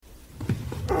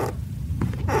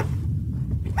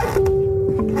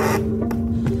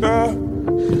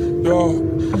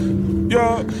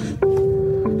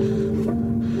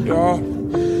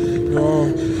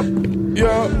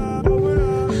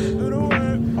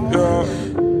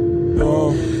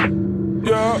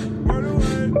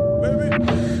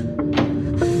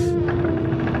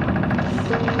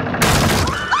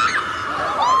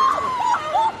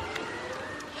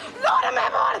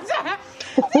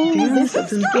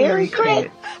Scary Crit.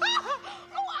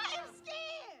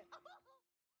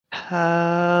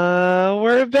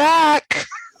 We're back.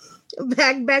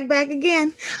 Back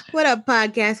again. What up,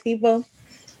 podcast people?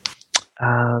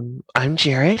 I'm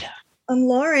Jared. I'm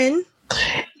Lauren.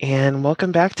 And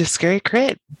welcome back to Scary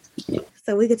Crit.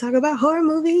 So we could talk about horror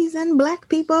movies and black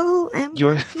people and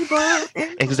black people.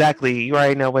 And exactly. You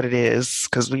already know what it is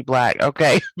because we black.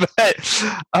 Okay. But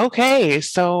okay.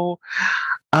 So,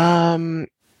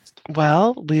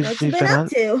 well, we've been up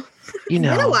to? It's been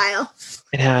a while.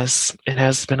 It has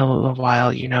been a little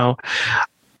while,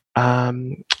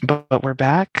 but we're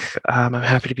back. I'm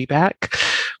happy to be back.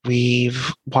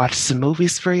 We've watched some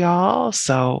movies for y'all,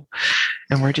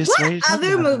 and we're just ready to talk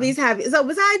other movies have you? So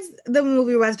besides the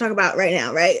movie we're about to talk about right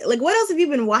now, right? Like, what else have you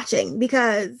been watching?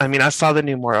 Because I saw the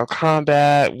new Mortal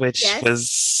Kombat, which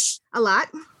was a lot.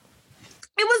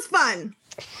 It was fun.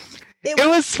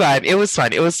 It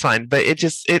was fun, but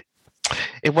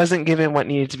it wasn't given what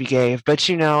needed to be gave. But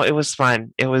it was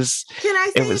fun. It was. Can I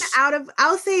say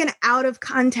I'll say an out of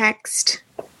context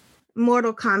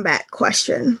Mortal Kombat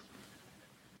question.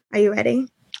 Are you ready?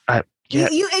 Yeah.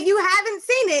 If you haven't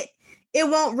seen it, it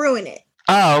won't ruin it.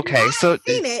 Oh, okay. So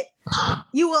seen it,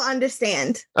 you will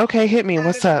understand. Okay, hit me.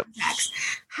 What's up?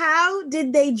 How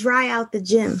did they dry out the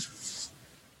gym?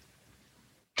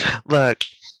 Look,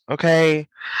 okay.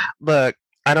 Look,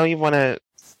 I don't even want to.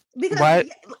 Because what?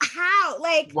 How?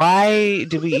 Like, why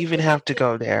do we even have to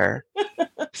go there?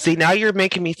 See, now you're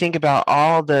making me think about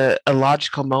all the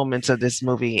illogical moments of this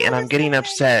movie, and I'm getting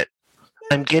upset.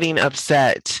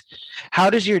 How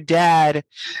does your dad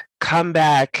come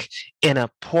back in a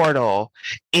portal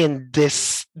in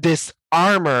this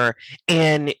armor,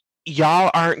 and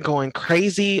y'all aren't going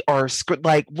crazy or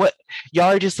like what?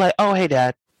 Y'all are just like, oh, hey,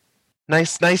 Dad,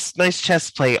 nice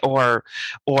chest plate or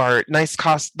nice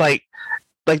cost like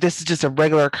this is just a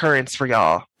regular occurrence for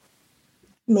y'all.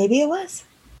 Maybe it was.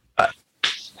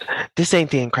 This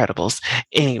ain't The Incredibles.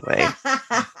 Anyway.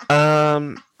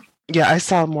 Yeah, I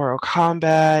saw Mortal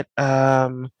Kombat.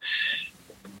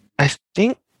 I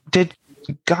think, did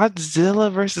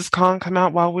Godzilla versus Kong come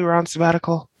out while we were on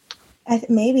sabbatical?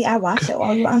 Maybe I watched it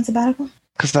while you were on sabbatical.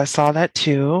 Because I saw that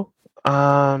too.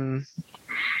 Dang,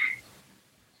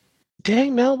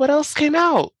 Mel, what else came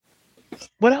out?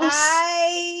 What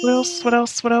else? What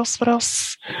else? I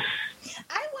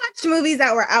watched movies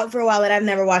that were out for a while that I've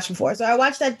never watched before. So I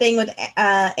watched that thing with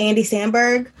Andy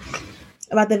Samberg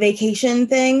about the vacation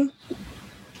thing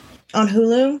on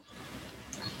Hulu.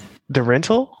 The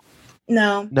Rental?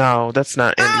 No, that's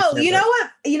not Andy Samberg.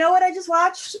 You know what I just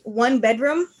watched? One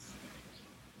Bedroom.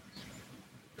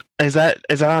 Is that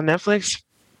on Netflix?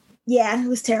 Yeah, it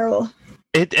was terrible.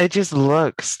 It just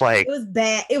looks like it was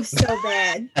bad. It was so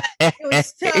bad. It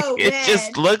was so bad. It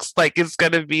just looks like it's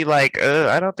gonna be like,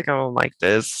 I don't think I don't like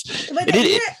this. But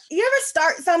you ever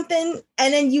start something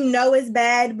and then it's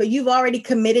bad, but you've already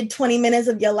committed 20 minutes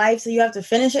of your life, so you have to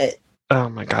finish it? Oh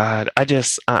my God. I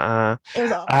just It was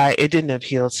awful. it didn't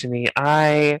appeal to me.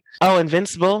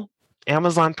 Invincible,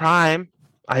 Amazon Prime.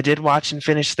 I did watch and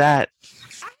finish that.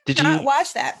 Did you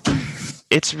watch that?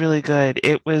 It's really good.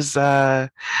 It was the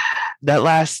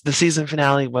season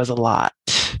finale was a lot.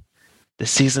 The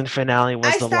season finale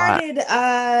was a lot. I started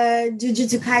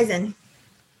Jujutsu Kaisen.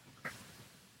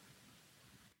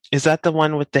 Is that the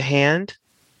one with the hand?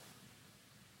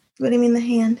 What do you mean the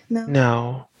hand?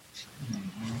 No.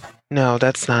 No,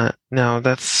 that's not. No,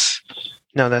 that's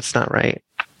not right.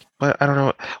 But I don't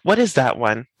know. What is that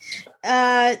one?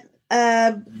 A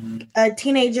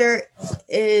teenager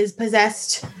is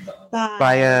possessed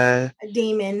by a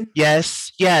demon.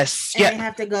 Yes. And they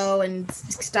have to go and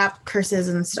stop curses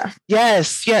and stuff.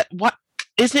 Yes. Yeah. What?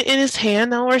 Is it in his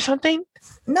hand though or something?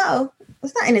 No,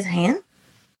 it's not in his hand.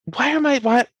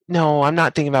 What? No, I'm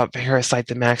not thinking about Parasite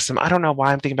the Maxim. I don't know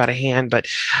why I'm thinking about a hand, but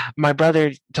my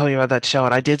brother told me about that show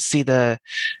and I did see the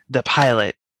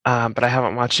pilot. But I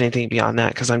haven't watched anything beyond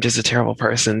that because I'm just a terrible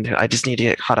person. I just need to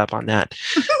get caught up on that.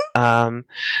 I've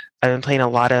been playing a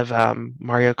lot of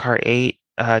Mario Kart 8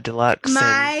 Deluxe.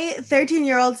 My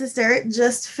 13-year-old sister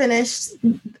just finished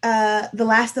The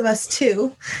Last of Us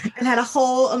 2 and had a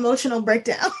whole emotional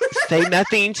breakdown. Say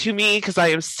nothing to me because I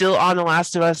am still on The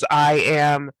Last of Us.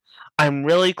 I'm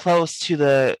really close to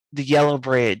the Yellow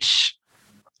Bridge.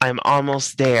 I'm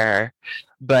almost there.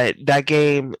 But that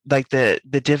game, like the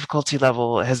difficulty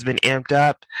level has been amped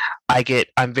up.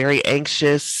 I'm very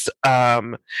anxious.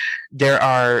 I'm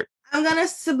gonna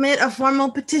submit a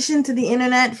formal petition to the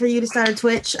internet for you to start a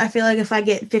Twitch. I feel like if I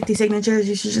get 50 signatures,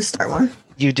 you should just start one.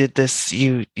 You did this.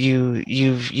 You've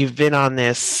been on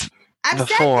this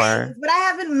before. Said things, but I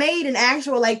haven't made an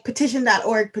actual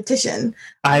petition.org petition.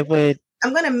 I would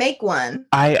I'm gonna make one.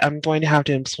 I'm going to have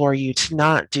to implore you to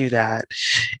not do that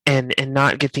and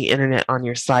not get the internet on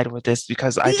your side with this,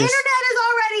 because The internet is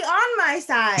already on my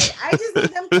side. I just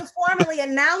need them to formally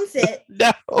announce it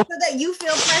no, so that you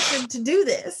feel pressured to do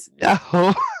this.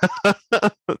 no.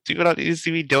 You don't need to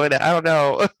see me doing it. I don't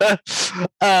know.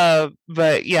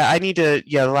 But yeah, I need to.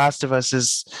 Yeah, The Last of Us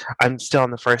is. I'm still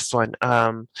on the first one.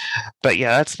 But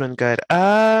yeah, that's been good.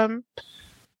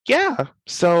 Yeah.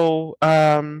 So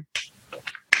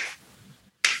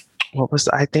what was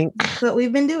I think? That's what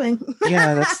we've been doing.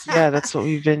 That's what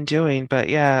we've been doing. But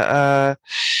yeah.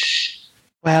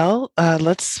 Well,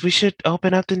 we should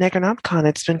open up the Necronomicon.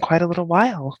 It's been quite a little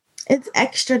while. It's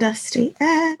extra dusty.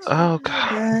 Oh God.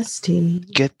 Dusty.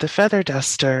 Get the feather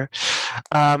duster.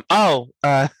 I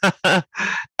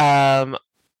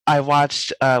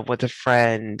watched with a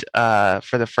friend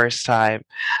for the first time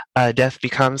Death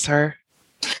Becomes Her.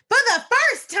 For the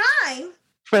first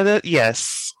time?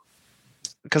 Yes.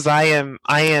 Because I am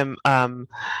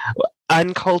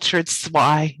uncultured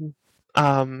swine.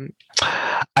 I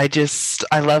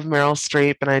love Meryl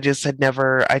Streep, and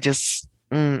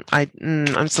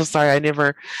I'm so sorry. I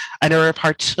never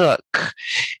partook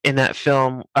in that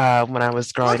film when I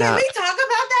was growing up. Can we talk about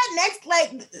that next?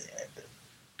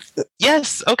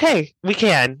 Yes. Okay. We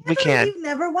can. You've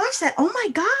never watched that? Oh my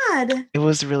God! It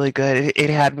was really good. It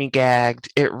had me gagged.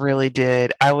 It really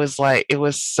did. I was like, it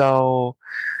was so.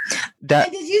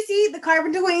 And did you see the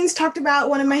Carpenter Queens talked about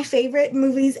one of my favorite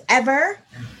movies ever?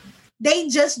 They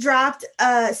just dropped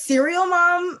a Serial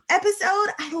Mom episode.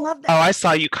 I love that. Oh, I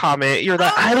saw you comment. You're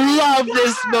like, I love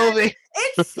this movie.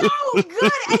 It's so good,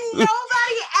 and nobody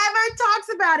ever talks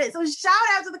about it. So shout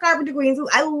out to the Carpenter Queens.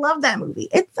 I love that movie.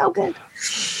 It's so good.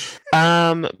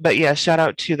 But yeah, shout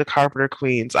out to the Carpenter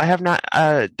Queens. I have not.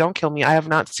 Don't kill me. I have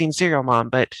not seen Serial Mom,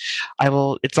 but I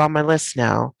will. It's on my list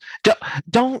now.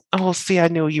 Don't. Oh, see, I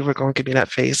knew you were going to give me that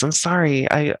face. I'm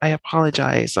sorry. I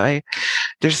apologize.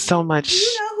 There's so much. Do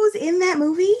you know who's in that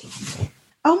movie?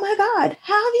 Oh my God!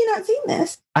 How have you not seen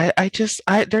this? I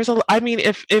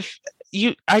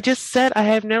just said I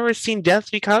have never seen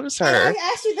Death Becomes Her. And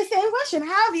I asked you the same question.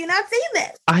 How have you not seen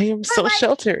this? I am so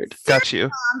sheltered. Got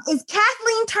you. Is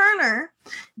Kathleen Turner,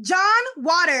 John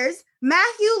Waters,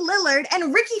 Matthew Lillard,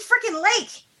 and Ricky freaking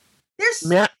Lake. There's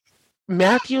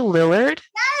Matthew Lillard?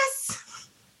 Yes.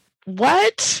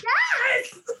 What?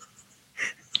 Yes.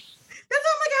 That's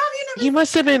how have you never? He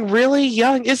must have been really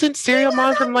young. Isn't Serial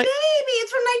Mom from baby? It's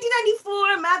from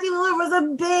 1994. Matthew Lillard was a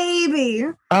baby.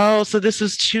 Oh, so this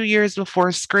was 2 years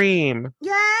before Scream.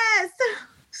 Yes.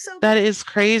 So that is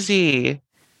crazy.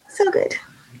 So good.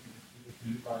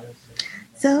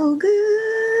 So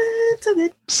good. So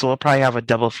good. So we'll probably have a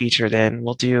double feature then.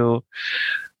 We'll do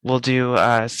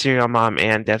Serial Mom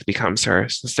and Death Becomes Her,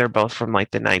 since they're both from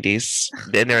like the 90s.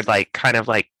 And they're like kind of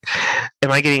like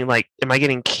am I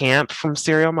getting camp from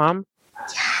Serial Mom?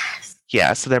 Yes.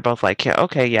 Yeah, so they're both like, yeah,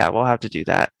 okay, yeah, we'll have to do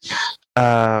that. You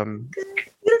don't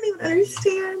even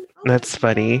understand. Oh, that's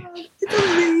funny. It's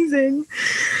amazing.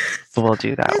 So we'll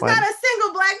do that. There's not a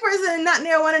single black person not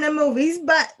near one of the movies,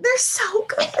 but they're so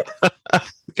good.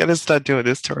 We gotta start doing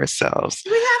this to ourselves.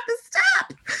 We have to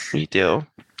stop. We do.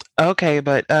 Okay,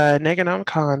 but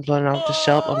Necronomicon, blowing off the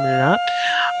shelf, opening it up.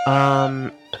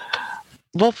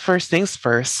 Well, first things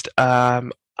first.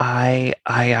 I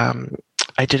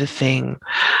did a thing.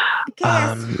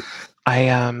 I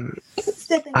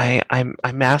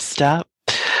masked up.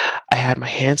 I had my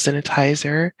hand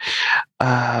sanitizer,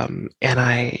 and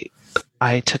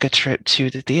I took a trip to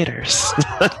the theaters.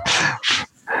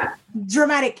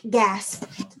 Dramatic gasp.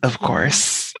 Of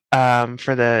course. And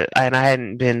I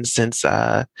hadn't been since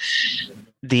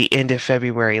the end of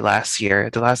February last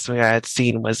year. The last movie I had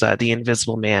seen was The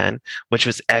Invisible Man, which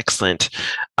was excellent.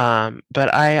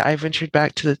 But I ventured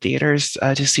back to the theaters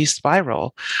to see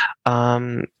Spiral.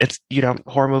 It's,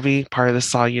 horror movie, part of the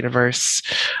Saw universe.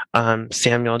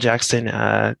 Samuel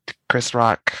Jackson, Chris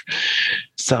Rock.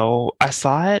 So I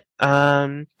saw it.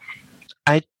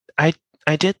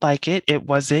 I did like it. It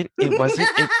wasn't.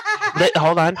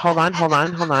 Hold on.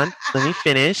 Let me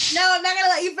finish. No, I'm not gonna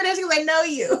let you finish because I know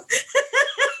you.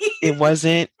 It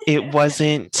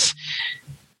wasn't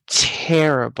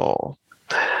terrible,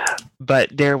 but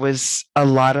there was a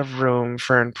lot of room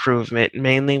for improvement,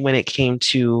 mainly when it came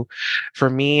to, for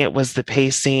me, it was the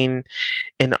pacing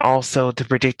and also the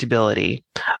predictability.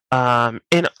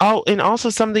 And also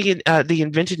some of the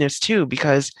inventiveness too,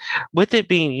 because with it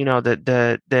being,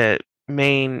 the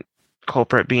main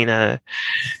culprit being a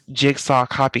Jigsaw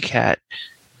copycat,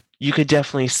 you could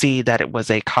definitely see that it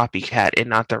was a copycat and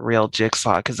not the real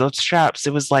Jigsaw. Because those traps,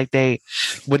 it was like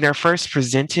when they're first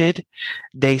presented,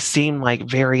 they seem like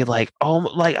very like oh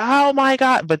my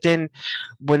god, but then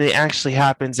when it actually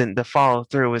happens and the follow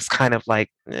through is kind of like,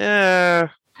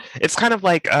 it's kind of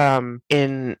like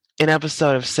in an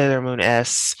episode of Sailor Moon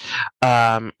S,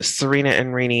 Serena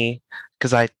and Rini,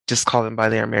 because I just call them by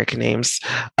their American names.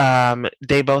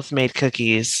 They both made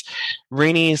cookies.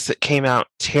 Rini's came out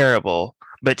terrible,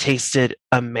 but tasted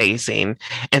amazing.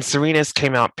 And Serena's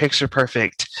came out picture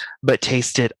perfect, but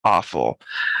tasted awful.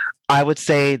 I would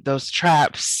say those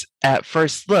traps at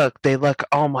first look, they look,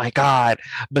 oh my God.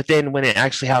 But then when it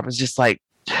actually happens, just like,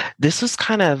 this was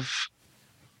kind of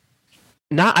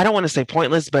not, I don't want to say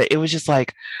pointless, but it was just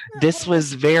like, this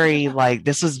was very like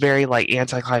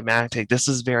anticlimactic. This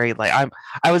was very like,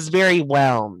 I was very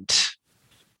whelmed.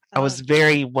 I was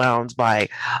very whelmed by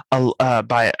a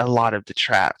lot of the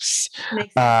traps.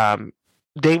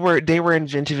 They were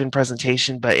inventive in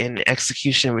presentation, but in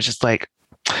execution, it was just like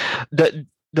the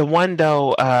one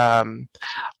though.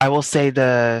 I will say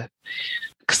because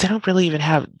they don't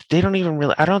even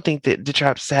really, I don't think that the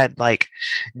traps had like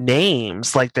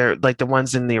names like they're like the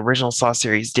ones in the original Saw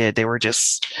series did. They were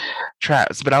just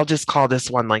traps, but I'll just call this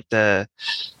one like the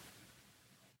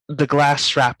glass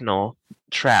shrapnel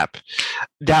trap.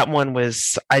 That one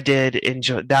was, I did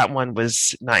enjoy. That one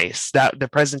was nice. That the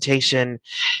presentation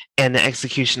and the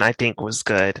execution I think was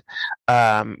good.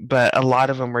 But a lot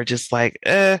of them were just like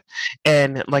and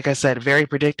like I said, very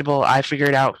predictable. I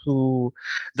figured out who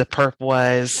the perp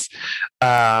was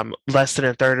less than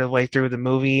a third of the way through the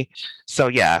movie. So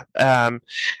yeah,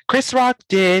 Chris Rock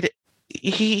did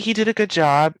he did a good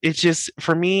job. It's just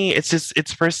for me,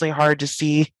 it's personally hard to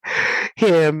see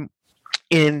him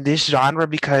in this genre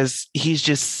because he's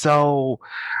just so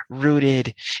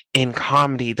rooted in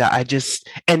comedy that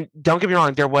and don't get me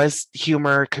wrong, there was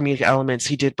humor, comedic elements,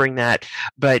 he did bring that,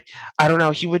 but I don't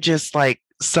know, he would just like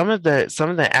some of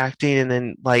the acting, and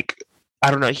then like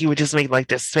I don't know, he would just make like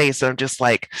this face, and I'm just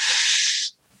like,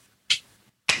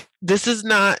 this is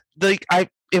not like,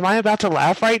 am I about to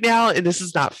laugh right now and this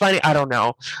is not funny? I don't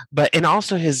know. But and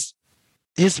also his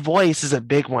voice is a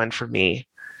big one for me.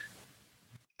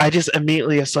 I just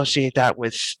immediately associate that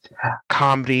with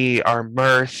comedy or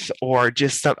mirth or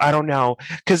just stuff. I don't know,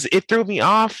 because it threw me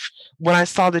off when I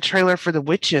saw the trailer for The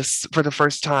Witches for the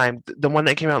first time, the one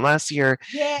that came out last year.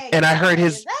 Yeah, and I heard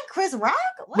his, is that Chris Rock?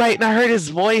 What? Right, and I heard his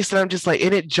voice, and I'm just like,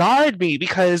 and it jarred me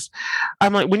because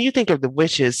I'm like, when you think of The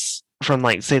Witches from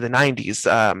like say the 90s,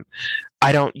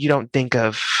 you don't think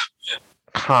of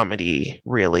comedy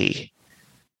really,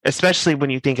 especially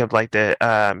when you think of like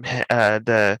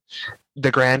the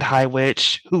Grand High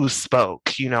Witch who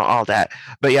spoke, all that.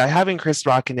 But yeah, having Chris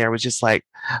Rock in there was just like,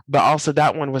 but also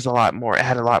that one was it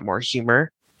had a lot more humor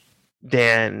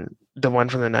than the one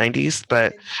from the 90s.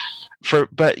 But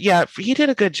yeah, he did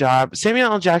a good job.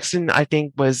 Samuel L. Jackson, I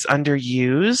think, was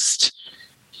underused.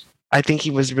 I think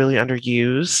he was really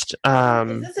underused.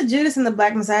 Is this a Judas and the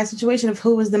Black Messiah situation of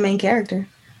who was the main character?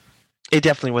 It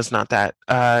definitely was not that.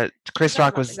 Chris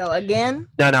Rock was again.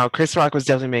 No. Chris Rock was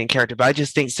definitely the main character, but I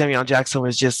just think Samuel L. Jackson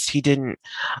was just he didn't.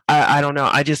 I don't know.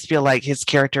 I just feel like his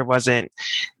character wasn't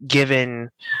given.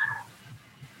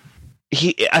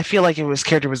 I feel like his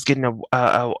character was getting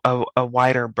a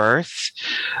wider berth,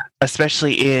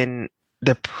 especially in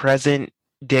the present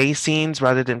day scenes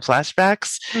rather than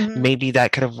flashbacks. Mm-hmm. Maybe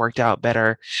that could have worked out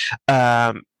better,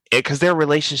 because their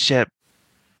relationship,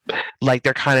 like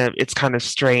it's kind of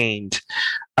strained.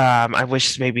 I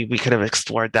wish maybe we could have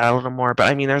explored that a little more, but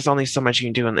I mean, there's only so much you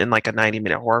can do in like a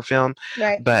 90-minute horror film.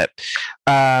 Right. But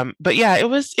yeah, it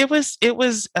was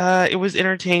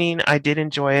entertaining. I did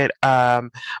enjoy it.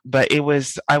 But it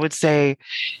was, I would say,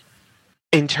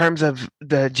 in terms of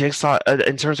the Jigsaw,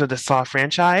 in terms of the Saw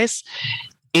franchise,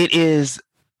 it is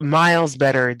miles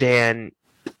better than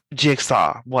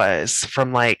Jigsaw was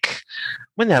from like,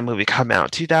 when did that movie come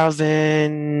out?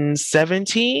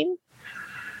 2017?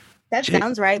 That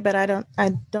sounds right, but I don't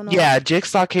know. Yeah,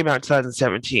 Jigsaw came out in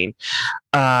 2017.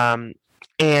 And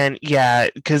yeah,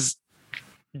 because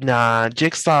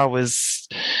Jigsaw was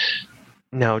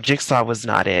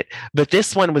not it. But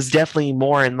this one was definitely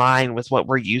more in line with what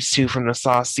we're used to from the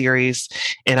Saw series,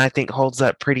 and I think holds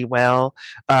up pretty well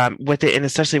with it, and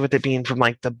especially with it being from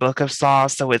like the book of Saw.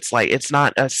 So it's like it's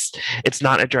not a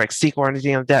direct sequel or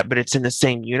anything like that, but it's in the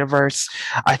same universe.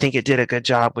 I think it did a good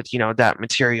job with that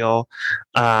material,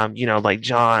 like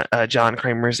John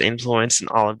Kramer's influence and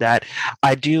all of that.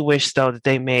 I do wish though that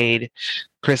they made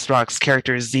Chris Rock's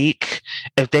character Zeke,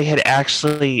 if they had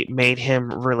actually made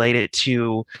him related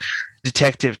to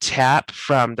Detective Tapp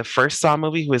from the first Saw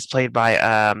movie, who was played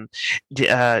by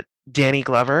Danny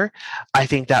Glover. I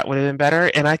think that would have been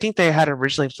better. And I think they had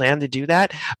originally planned to do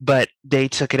that, but they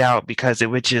took it out because it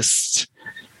would just,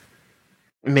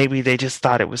 maybe they just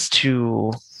thought it was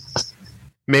too,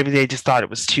 maybe they just thought it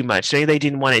was too much. Maybe they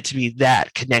didn't want it to be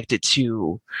that connected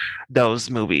to those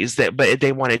movies, that, but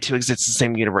they wanted to exist in the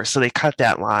same universe. So they cut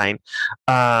that line.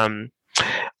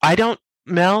 I don't,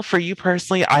 Mel, for you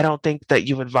personally, I don't think that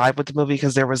you would vibe with the movie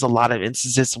because there was a lot of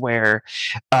instances where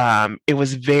it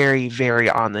was very, very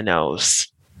on the nose.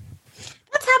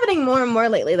 That's happening more and more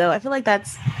lately, though. I feel like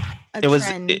that's a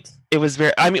trend. It was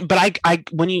very, I mean, but I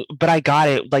got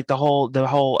it, like the whole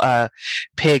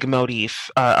pig motif,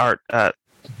 art,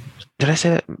 did I say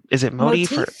that? Is it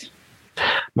motif?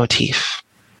 Motif.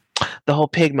 The whole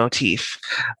pig motif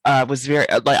was very,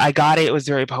 like, I got it. It was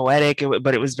very poetic,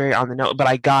 but it was very on the note. But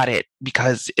I got it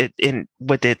because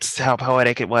with its how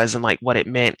poetic it was and like what it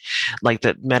meant, like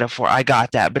the metaphor. I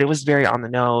got that, but it was very on the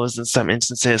nose in some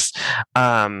instances.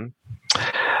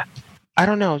 I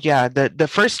don't know. Yeah, the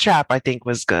first trap I think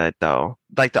was good though.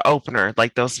 Like the opener,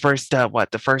 like those first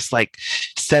the first like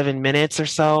 7 minutes or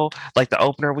so, like the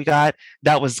opener we got,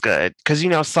 that was good because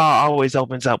Saw always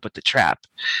opens up with the trap.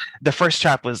 The first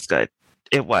trap was good.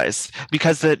 It was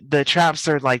because the traps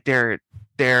are like they're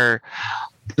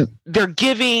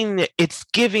giving, it's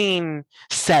giving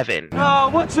 7. Oh,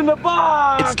 what's in the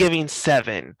box? It's giving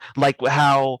 7, like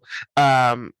how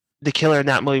the killer in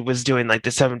that movie was doing like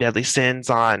the 7 deadly sins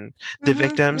on the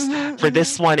victims. For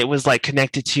this one, it was like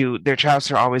connected to, their traps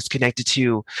are always connected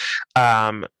to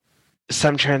some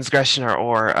transgression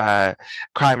or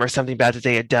crime or something bad that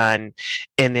they had done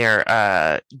in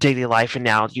their daily life. And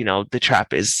now, the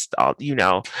trap is all,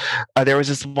 there was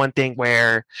this one thing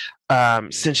where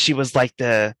since she was like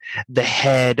the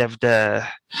head of the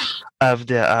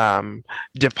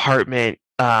department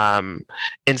and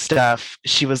stuff,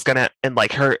 she was gonna, and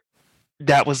like her,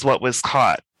 that was what was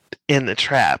caught in the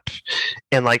trap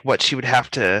and like what she would have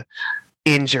to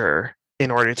injure in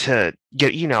order to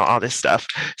get, all this stuff.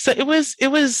 So it was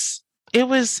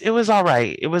all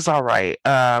right. It was all right.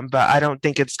 But I don't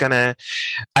think it's gonna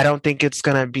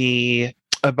be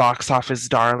a box office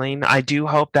darling. I do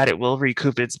hope that it will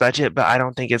recoup its budget, but I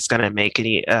don't think it's gonna make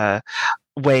any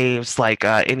waves like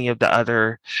any of the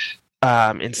other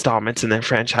installments in the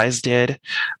franchise did.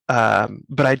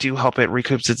 But I do hope it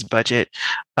recoups its budget.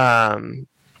 And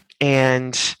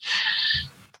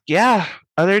yeah,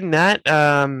 other than that,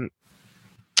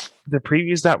 the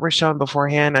previews that were shown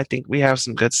beforehand, I think we have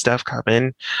some good stuff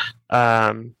coming.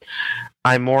 I'm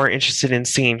more interested in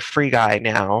seeing Free Guy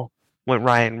now with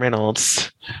Ryan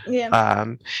Reynolds. Yeah.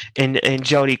 And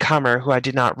Jodie Comer, who I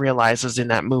did not realize was in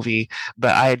that movie,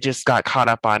 but I just got caught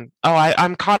up on.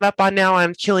 I'm caught up on now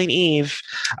on Killing Eve.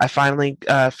 I finally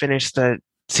finished the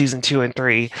season 2 and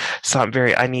 3, so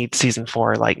I need season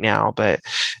 4 like now. But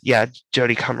yeah,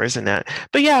 Jodie Comer's in that.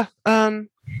 But yeah,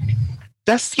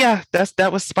 that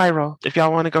was Spiral. If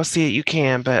y'all want to go see it, you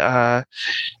can. But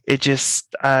it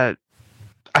just I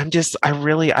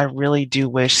really do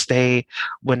wish they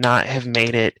would not have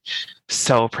made it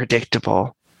so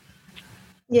predictable.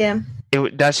 Yeah.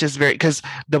 That's just very, because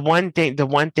the one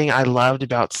thing I loved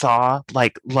about Saw,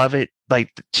 like love it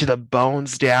like to the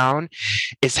bones down,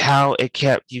 is how it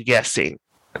kept you guessing.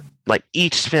 Like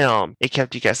each film, it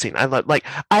kept you guessing. I love, like,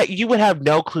 you would have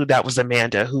no clue that was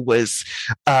Amanda who was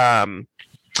sabotaging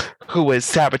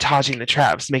the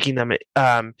traps, making them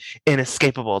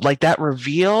inescapable. Like that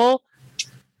reveal,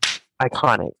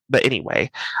 iconic. But anyway,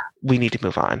 we need to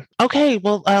move on. Okay,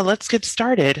 well, let's get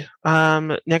started.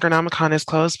 Necronomicon is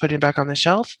closed, put it back on the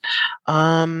shelf.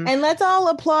 And let's all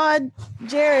applaud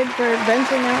Jared for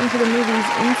venturing out into the movies.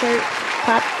 Insert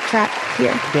clap track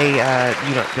here.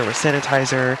 There was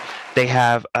sanitizer. They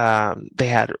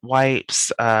had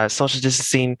wipes, social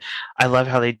distancing. I love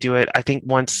how they do it. I think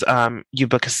once you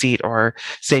book a seat, or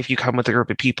say if you come with a group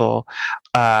of people,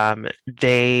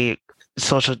 they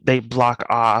block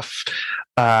off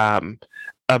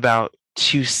about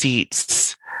 2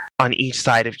 seats on each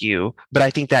side of you, but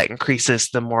I think that increases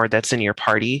the more that's in your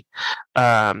party.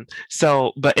 And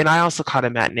I also caught a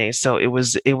matinee, so it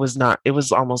was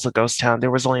almost a ghost town.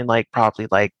 There was only probably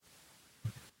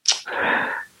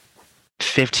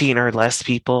 15 or less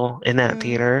people in that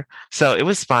theater, so it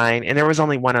was fine, and there was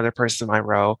only one other person in my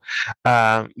row.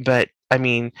 But I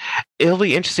mean, it'll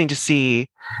be interesting to see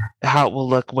how it will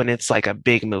look when it's like a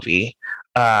big movie,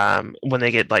 when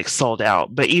they get sold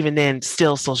out. But even then,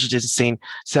 still social distancing,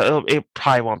 so it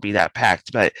probably won't be that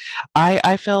packed. But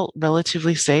I felt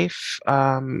relatively safe.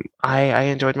 I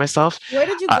enjoyed myself. Where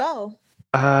did you go?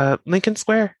 Lincoln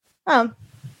Square. Oh.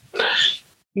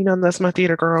 That's my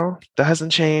theater girl. That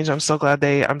hasn't changed. I'm so glad.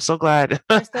 They're still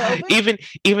open?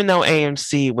 Even though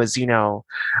AMC was,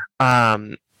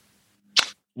 um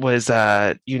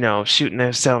shooting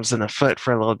themselves in the foot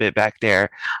for a little bit back there.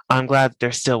 I'm glad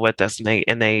they're still with us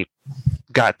and they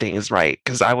got things right,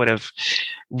 because I would have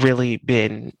really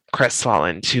been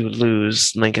crestfallen to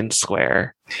lose Lincoln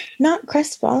Square. Not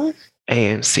crestfallen.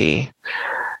 AMC.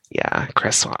 Yeah,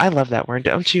 crestfallen. I love that word.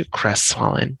 Don't you?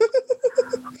 Crestfallen.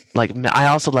 Like, I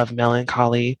also love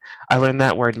melancholy. I learned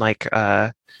that word in like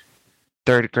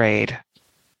third grade,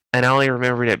 and I only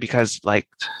remembered it because like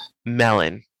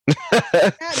melon.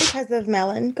 Not because of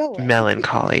melon. Go away.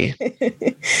 Melancholy.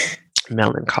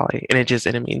 Melancholy. And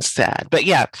it means sad. But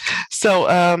yeah.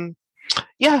 So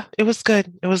yeah, it was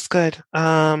good. It was good.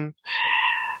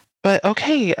 But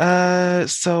okay,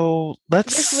 so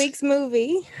This week's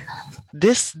movie.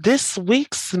 This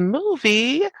week's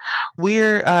movie,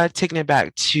 we're taking it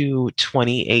back to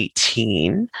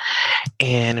 2018,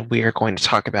 and we are going to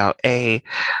talk about a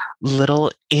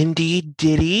little indie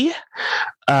ditty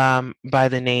by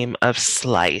the name of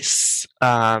Slice.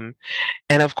 And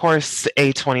of course,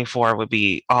 A24 would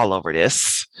be all over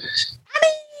this.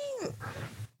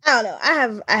 I don't know.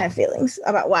 I have feelings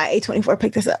about why A24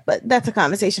 picked this up, but that's a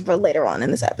conversation for later on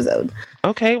in this episode.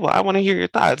 Okay, well, I want to hear your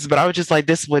thoughts, but I was just like,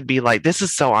 this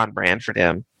is so on brand for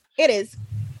them. It is.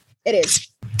 It is.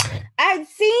 I'd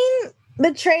seen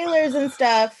the trailers and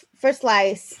stuff for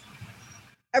Slice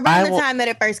around the time that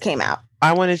it first came out.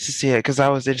 I wanted to see it because I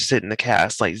was interested in the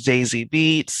cast, like Zazie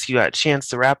Beetz. You got Chance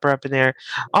the Rapper up in there.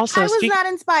 Also, I was not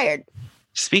inspired.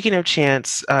 Speaking of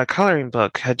Chance, Coloring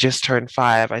Book had just turned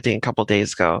 5, I think, a couple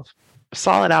days ago.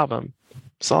 Solid album.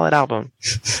 Just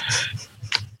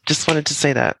wanted to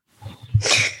say that.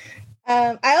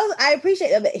 I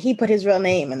appreciate that he put his real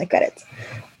name in the credits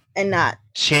and not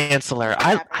Chancellor.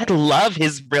 I love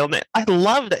his real name. I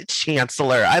love that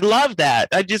Chancellor. I love that.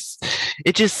 I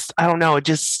don't know. It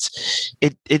just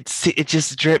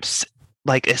drips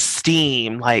like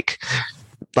esteem, like.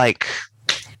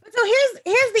 So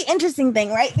here's the interesting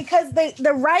thing, right? Because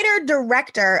the writer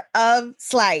director of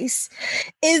Slice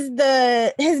his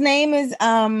name is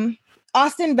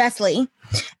Austin Besley,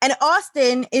 and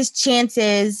Austin is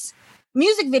Chance's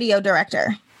music video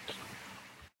director.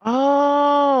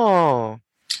 Oh.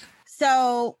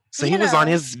 So he was on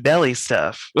his belly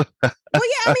stuff. Well, yeah,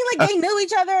 I mean, like, they knew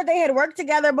each other. They had worked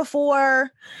together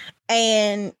before,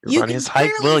 and you on his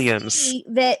Hype Williams.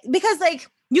 That because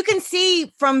like. You can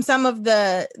see from some of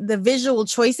the visual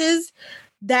choices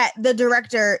that the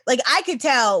director, like I could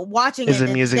tell watching it,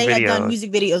 they had done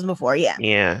music videos before. Yeah.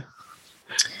 Yeah.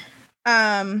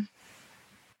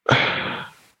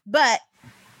 But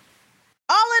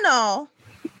all in all,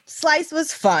 Slice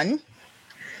was fun.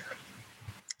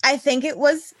 I think that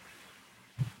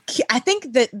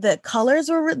the colors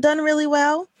were done really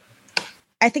well.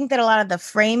 I think that a lot of the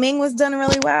framing was done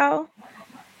really well.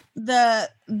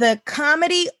 The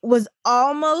comedy was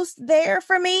almost there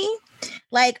for me.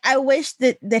 Like, I wish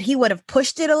that he would have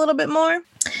pushed it a little bit more.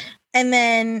 And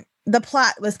then the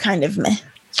plot was kind of meh.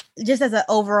 Just as an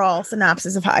overall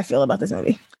synopsis of how I feel about this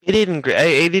movie. It didn't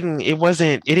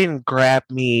grab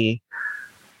me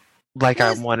like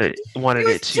I wanted it to. There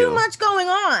was too much going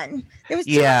on. There was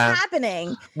too much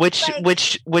happening.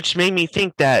 Which made me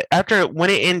think that when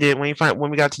it ended,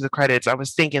 when we got to the credits, I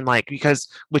was thinking, like, because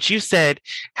what you said,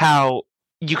 how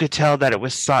you could tell that it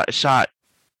was shot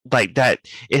like that,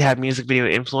 it had music video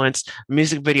influence.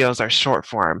 Music videos are short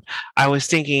form. I was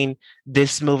thinking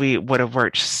this movie would have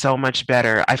worked so much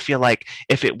better. I feel like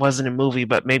if it wasn't a movie,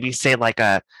 but maybe say like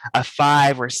a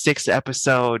 5 or 6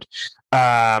 episode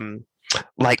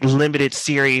like limited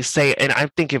series, and I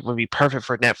think it would be perfect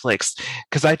for Netflix,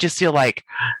 because I just feel like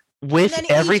with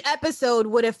each episode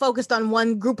would have focused on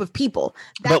one group of people.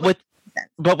 But with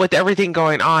everything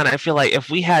going on, I feel like if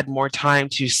we had more time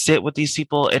to sit with these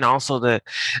people, and also the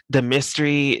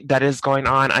mystery that is going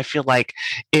on, I feel like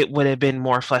it would have been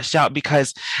more fleshed out,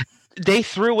 because they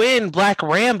threw in Black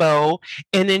Rambo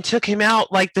and then took him out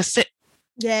like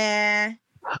yeah.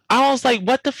 I was like,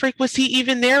 what the freak was he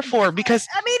even there for? Because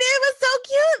I mean, it was so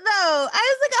cute though. I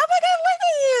was like, oh my God, look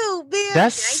at you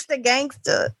being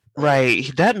gangster.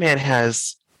 Right. That man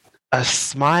has a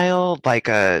smile like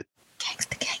a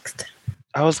gangster.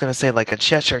 I was gonna say like a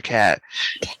Cheshire cat.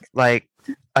 Gangster. Like,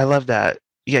 I love that.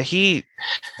 Yeah, he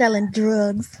selling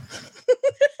drugs.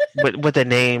 with a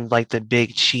name like the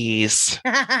Big Cheese.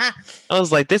 I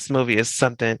was like, this movie is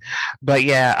something. But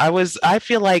yeah, I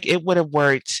feel like it would have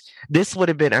worked. This would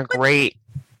have been a great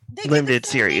limited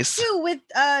series too, with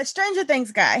Stranger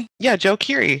Things guy. Yeah, Joe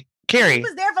Keery. Carrie. He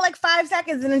was there for like 5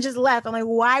 seconds and then just left. I'm like,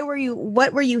 what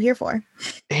were you here for?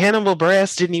 Hannibal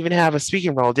Buress didn't even have a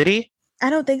speaking role, did he? I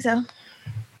don't think so.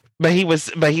 But he was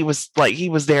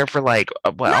there for like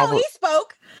he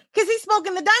spoke because he spoke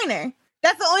in the diner.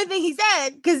 That's the only thing he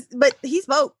said. But he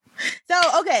spoke. So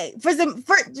okay, because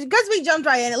we jumped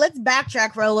right in it, let's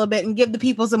backtrack for a little bit and give the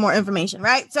people some more information,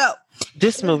 right? So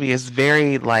this movie is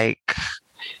very like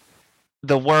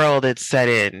the world it's set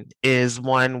in is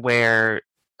one where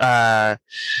the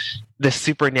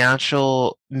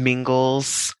supernatural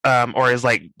mingles or is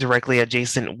like directly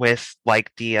adjacent with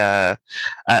like the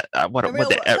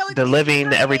living,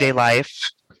 the everyday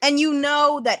life. And you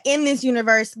know that in this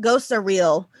universe, ghosts are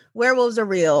real, werewolves are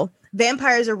real,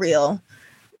 vampires are real,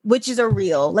 witches are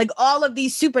real. Like all of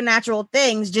these supernatural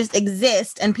things just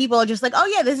exist, and people are just like, oh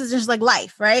yeah, this is just like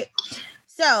life, right?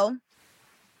 So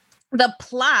the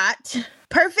plot: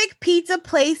 perfect pizza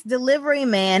place delivery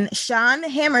man Sean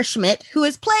Hammerschmidt, who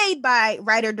is played by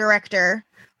writer-director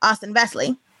Austin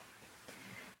Vesely.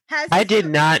 I did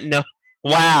not know.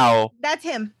 Wow. That's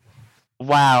him.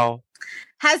 Wow.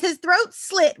 Has his throat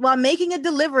slit while making a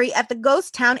delivery at the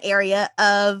ghost town area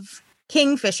of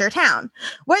Kingfisher Town,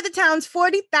 where the town's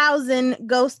 40,000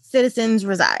 ghost citizens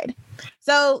reside.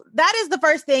 So that is the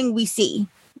first thing we see,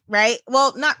 right?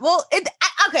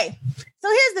 Okay. So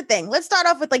here's the thing. Let's start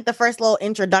off with like the first little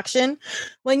introduction.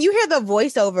 When you hear the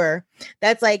voiceover,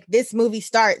 that's like this movie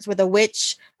starts with a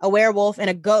witch, a werewolf, and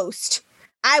a ghost.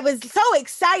 I was so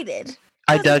excited.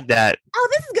 I dug that. Oh,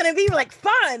 this is gonna be like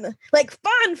fun. Like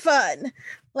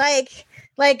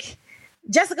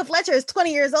Jessica Fletcher is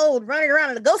 20 years old running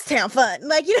around in a ghost town fun.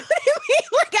 Like, you know what I mean?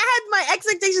 Like I had my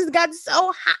expectations got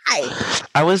so high.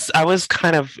 I was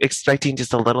kind of expecting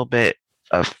just a little bit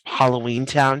of Halloween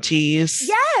Town tease.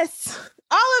 Yes.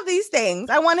 All of these things.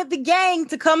 I wanted the gang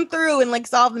to come through and like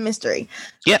solve the mystery.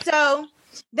 Yeah. So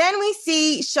then we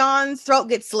see Sean's throat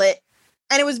get slit.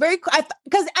 And it was very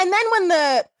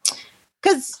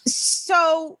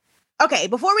okay,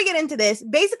 before we get into this,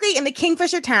 basically in the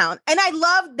Kingfisher Town, and I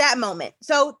loved that moment.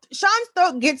 So Sean's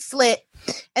throat gets slit,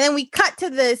 and then we cut to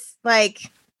this like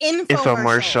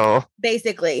infomercial,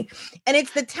 basically. And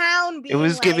it's the town being, it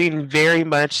was like, giving very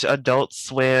much Adult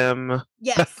Swim.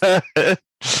 Yes.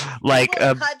 Like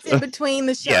cuts in between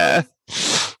the shows. Yeah.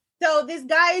 So this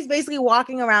guy is basically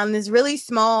walking around this really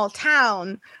small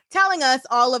town telling us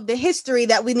all of the history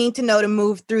that we need to know to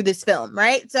move through this film,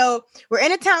 right? So we're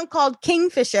in a town called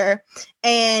Kingfisher,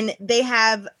 and they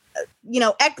have,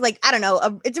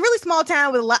 it's a really small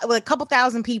town with a couple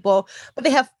thousand people, but they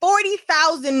have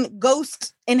 40,000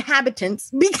 ghost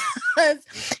inhabitants because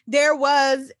there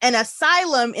was an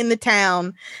asylum in the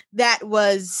town that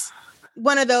was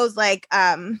one of those like,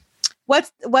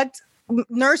 what's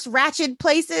Nurse Ratched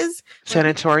places?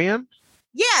 Sanatorium?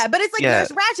 Yeah, but it's like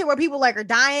Nurse Ratched where people like are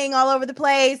dying all over the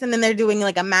place, and then they're doing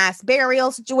like a mass burial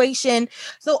situation.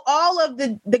 So all of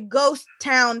the ghost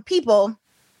town people,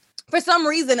 for some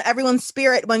reason, everyone's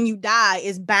spirit when you die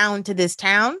is bound to this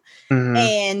town. Mm-hmm.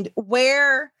 And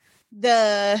where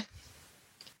the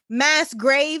mass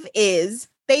grave is,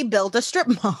 they built a strip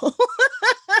mall.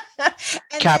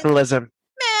 Capitalism.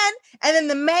 And then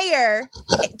the mayor,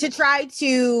 to try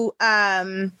to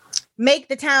make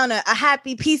the town a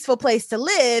happy, peaceful place to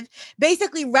live,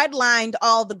 basically redlined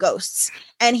all the ghosts.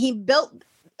 And he built,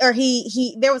 or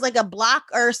there was like a block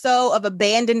or so of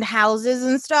abandoned houses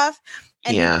and stuff.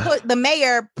 And the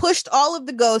mayor pushed all of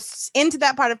the ghosts into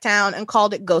that part of town and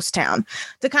called it Ghost Town,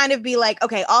 to kind of be like,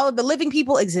 okay, all of the living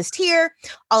people exist here,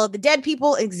 all of the dead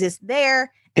people exist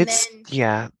there.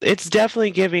 It's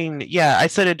definitely giving, I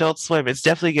said Adult Swim. It's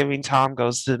definitely giving Tom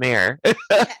Goes to the Mayor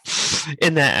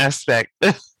in that aspect.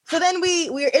 So then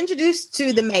we're introduced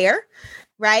to the mayor,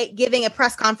 right? Giving a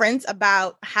press conference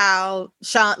about how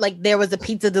Sean, like there was a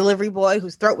pizza delivery boy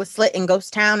whose throat was slit in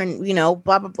Ghost Town and,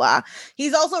 blah, blah, blah.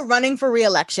 He's also running for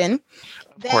re-election.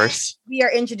 Of course. We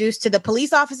are introduced to the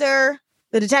police officer,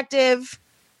 the detective,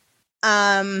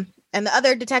 and the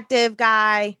other detective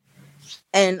guy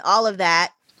and all of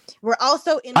that. We're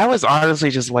also I was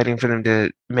honestly just waiting for them to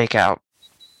make out.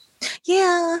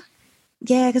 Yeah,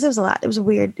 because it was a lot. It was a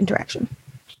weird interaction.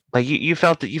 Like you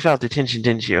felt the tension,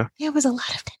 didn't you? Yeah, it was a lot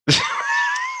of tension.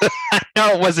 I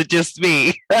know it wasn't just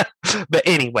me, but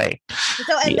anyway.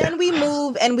 So then we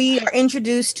move and we are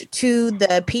introduced to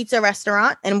the pizza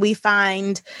restaurant, and we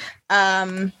find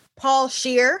Paul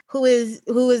Scheer, who is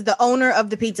the owner of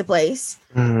the pizza place,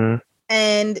 mm-hmm.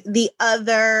 and the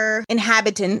other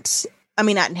inhabitants. I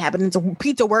mean, not inhabitants,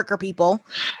 pizza worker people.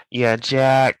 Yeah,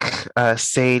 Jack,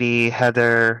 Sadie,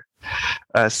 Heather,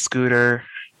 Scooter.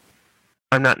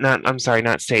 I'm sorry,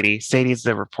 not Sadie. Sadie's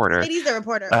the reporter. Sadie's the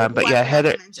reporter. But yeah,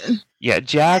 Heather. Yeah,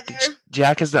 Jack. Heather.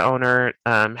 Jack is the owner.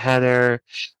 Heather,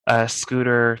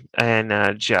 Scooter,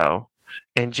 and Joe.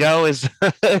 And Joe is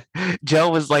Joe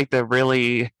was like the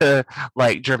really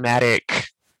like dramatic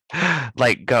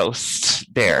like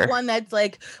ghost there. The one that's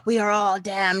like, we are all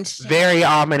damned. Very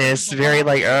ominous. Very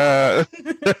like So,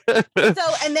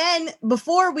 and then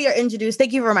before we are introduced,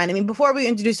 thank you for reminding me. Before we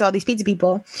introduce all these pizza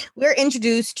people, we're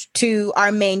introduced to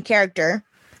our main character,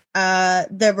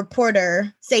 the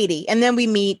reporter Sadie, and then we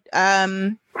meet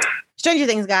Stranger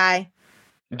Things guy,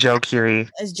 Joe Keery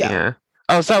as Joe. Yeah.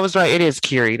 Oh, so I was right. It is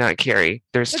Keery, not Carrie.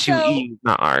 There's two E's,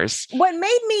 not R's. What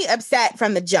made me upset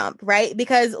from the jump, right?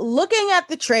 Because looking at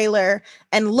the trailer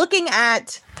and looking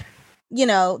at,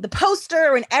 the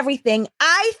poster and everything,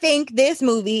 I think this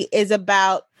movie is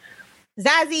about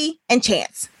Zazie and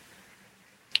Chance.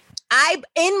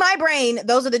 In my brain,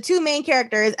 those are the two main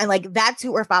characters, and like that's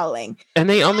who we're following. And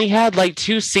they only had like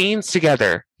 2 scenes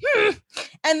together.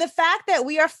 And the fact that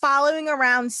we are following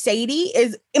around Sadie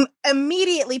is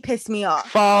immediately pissed me off.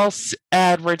 False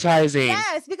advertising.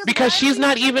 Yes, because she's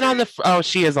not even on the. Oh,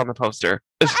 she is on the poster.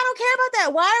 I don't care about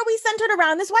that. Why are we centered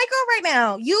around this white girl right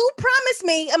now? You promised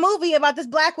me a movie about this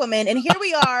black woman, and here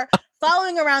we are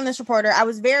following around this reporter. I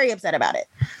was very upset about it.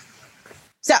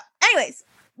 So, anyways.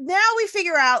 Now we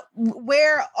figure out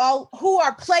who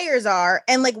our players are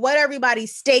and like what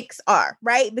everybody's stakes are,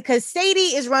 right? Because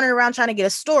Sadie is running around trying to get a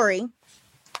story.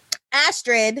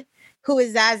 Astrid, who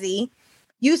is Zazie,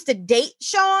 used to date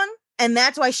Sean, and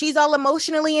that's why she's all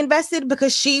emotionally invested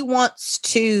because she wants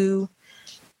to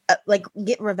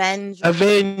get revenge.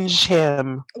 Avenge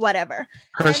him. Whatever.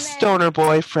 Her stoner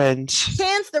boyfriend.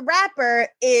 Chance the Rapper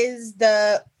is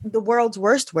the world's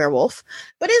worst werewolf,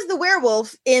 but is the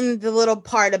werewolf in the little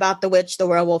part about the witch, the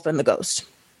werewolf, and the ghost.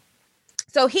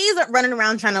 So he's running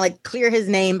around trying to like clear his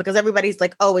name because everybody's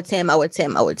like, oh, it's him. Oh, it's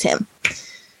him. Oh, it's him.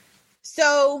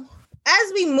 So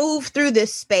as we move through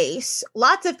this space,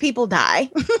 lots of people die.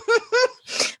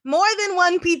 More than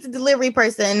one pizza delivery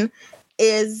person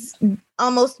is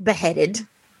almost beheaded.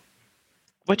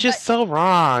 Which is so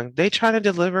wrong. They try to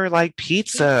deliver like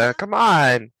pizza. Come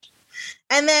on.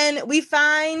 And then we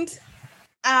find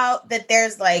out that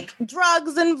there's like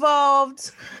drugs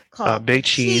involved called big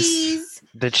cheese.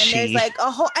 The cheese. And there's like a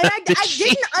whole, and I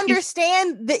didn't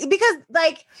understand because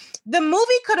like the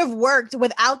movie could have worked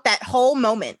without that whole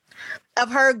moment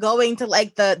of her going to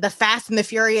like the Fast and the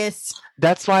Furious.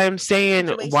 That's why I'm saying,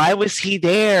 situation. Why was he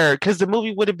there? Because the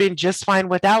movie would have been just fine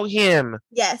without him.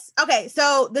 Yes. Okay.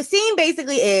 So the scene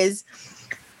basically is,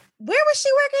 where was she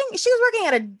working? She was working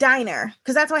at a diner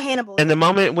because that's why Hannibal. And the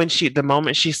moment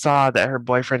she saw that her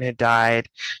boyfriend had died,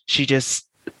 she just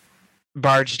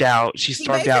barged out. She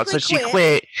stormed out. So she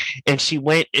quit and she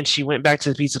went back to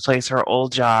the pizza place, her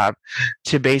old job,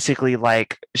 to basically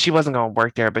like, she wasn't going to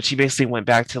work there, but she basically went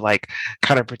back to like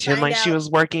kind of pretend like she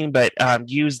was working, but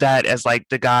use that as like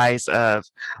the guise of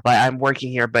like, I'm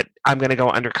working here, but I'm going to go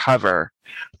undercover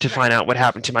to find out what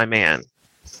happened to my man.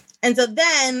 And so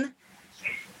then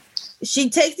she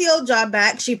takes the old job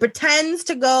back. She pretends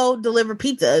to go deliver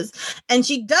pizzas, and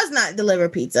she does not deliver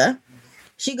pizza.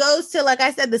 She goes to, like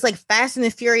I said, this like Fast and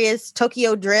the Furious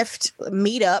Tokyo Drift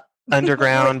meetup.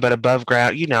 Underground, but above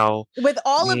ground, with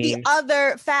all of the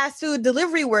other fast food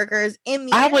delivery workers in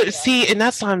the area. Would see, and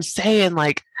that's what I'm saying.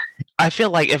 Like, I feel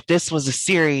like if this was a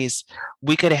series,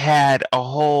 we could have had a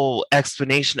whole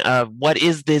explanation of what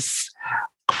is this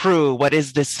crew, what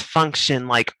is this function,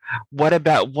 like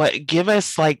give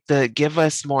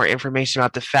us more information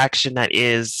about the faction that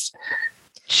is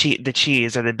the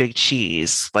cheese or the big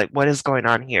cheese. Like, what is going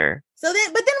on here? So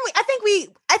then, but then I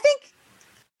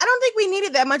don't think we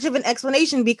needed that much of an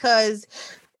explanation because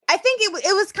I think it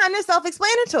was kind of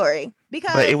self-explanatory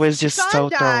because but it was just Sean so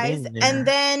dies, and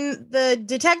then the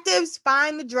detectives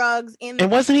find the drugs in.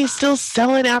 And wasn't he still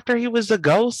selling after he was a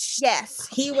ghost? Yes,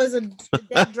 he was a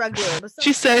dead drug dealer.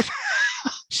 She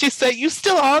said, "You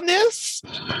still on this?"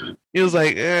 He was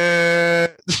like,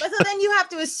 But so then you have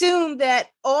to assume that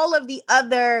all of the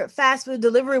other fast food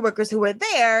delivery workers who were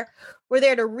there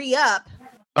to re-up.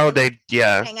 Oh,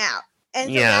 hang out, and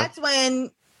so that's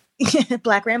when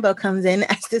Black Rambo comes in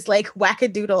as this like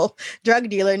wackadoodle drug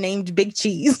dealer named Big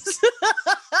Cheese,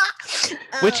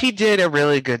 which he did a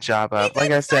really good job of.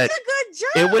 Like I said,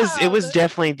 it was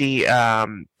definitely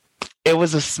it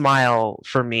was a smile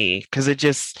for me because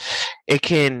it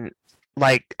can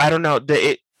like, I don't know,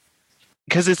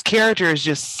 because his character is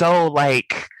just so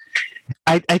like,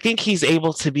 I think he's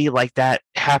able to be like that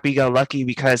happy-go-lucky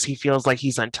because he feels like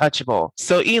he's untouchable.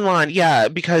 So Elon,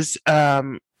 because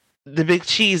the big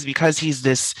cheese, because he's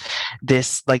this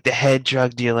like the head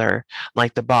drug dealer,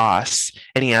 like the boss,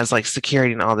 and he has like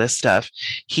security and all this stuff.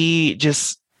 He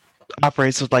just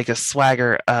operates with like a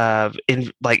swagger of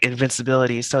like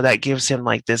invincibility, so that gives him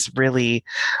like this really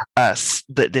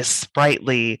this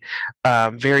sprightly,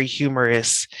 very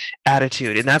humorous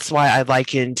attitude, and that's why I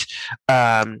likened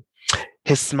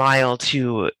his smile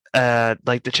to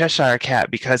like the Cheshire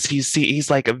Cat, because he's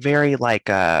like a very like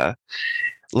a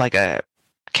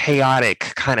chaotic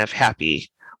kind of happy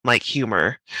like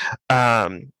humor.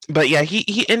 But yeah,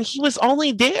 he was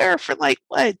only there for like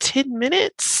what, 10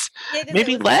 minutes, Yeah, 'cause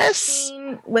maybe it was that less,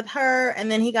 scene with her, and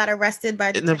then he got arrested by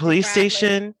in the Detective police Bradley,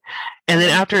 station, and then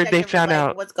the after they detective was found like,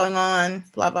 out, what's going on,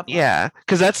 blah blah blah. yeah,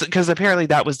 because apparently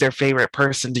that was their favorite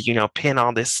person to pin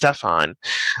all this stuff on.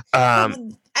 But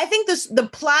I think the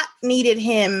plot needed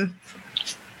him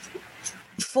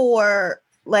for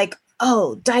like,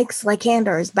 oh, Dykes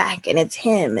Lycander is back and it's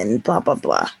him and blah blah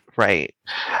blah. Right.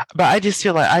 But I just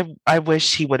feel like I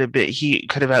wish he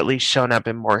could have at least shown up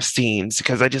in more scenes,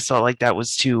 because I just felt like that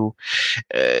was too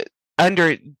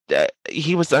under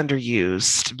he was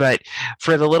underused. But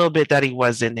for the little bit that he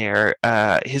was in there,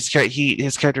 his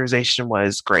characterization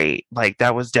was great. Like,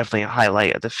 that was definitely a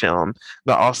highlight of the film,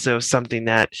 but also something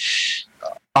that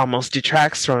almost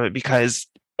detracts from it, because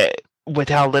with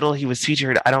how little he was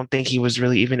featured, I don't think he was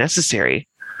really even necessary.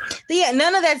 But yeah,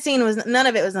 none of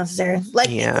it was necessary. Like,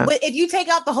 Yeah. if you take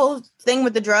out the whole thing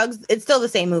with the drugs, it's still the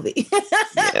same movie.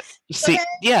 Yeah. See,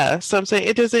 yeah. So I'm saying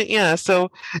it doesn't. Yeah. So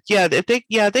yeah, if they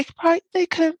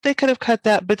could have cut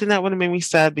that, but then that would have made me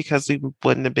sad, because we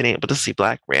wouldn't have been able to see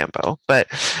Black Rambo. But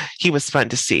he was fun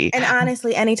to see. And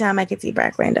honestly, anytime I could see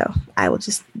Black Rambo, I will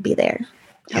just be there.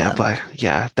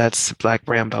 Yeah, that's Black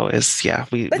Rambo is,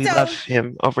 we love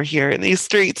him over here in these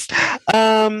streets.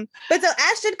 But so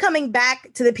Ashton coming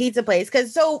back to the pizza place,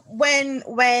 because so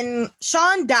when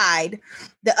Sean died,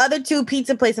 the other two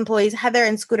pizza place employees, Heather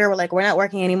and Scooter, were like, we're not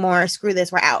working anymore, screw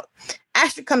this, we're out.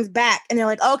 Astrid comes back and they're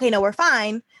like, okay, no, we're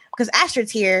fine, because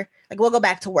Astrid's here, like, we'll go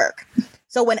back to work.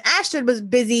 So when Astrid was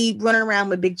busy running around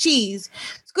with Big Cheese,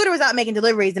 Scooter was out making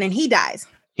deliveries, and then he dies.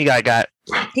 He got.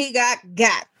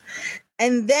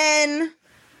 And then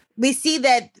we see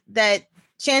that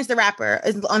Chance the Rapper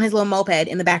is on his little moped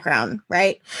in the background,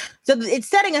 right? So it's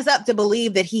setting us up to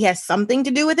believe that he has something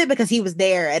to do with it, because he was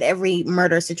there at every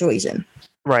murder situation.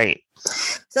 Right.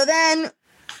 So then,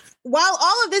 while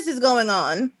all of this is going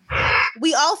on,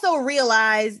 we also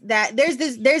realize that there's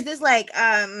this like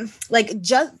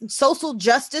social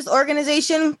justice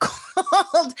organization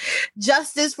called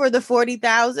Justice for the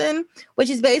 40,000,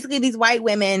 which is basically these white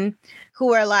women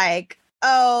who are like,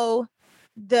 oh,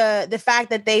 the fact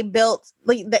that they built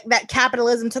like that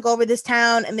capitalism took over this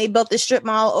town and they built this strip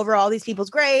mall over all these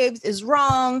people's graves is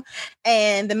wrong,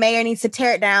 and the mayor needs to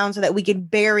tear it down so that we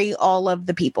could bury all of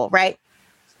the people, right?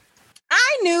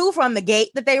 I knew from the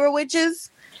gate that they were witches.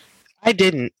 I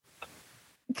didn't.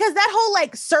 Because that whole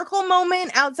like circle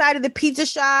moment outside of the pizza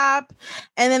shop,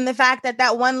 and then the fact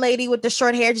that one lady with the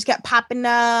short hair just kept popping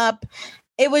up,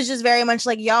 it was just very much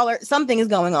like, something is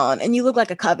going on, and you look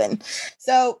like a coven.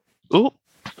 So, ooh,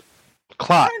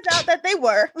 clock. Turns out that they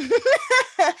were,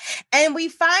 and we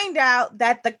find out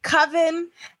that the coven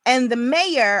and the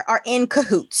mayor are in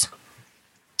cahoots.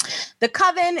 The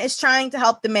coven is trying to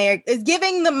help the mayor, is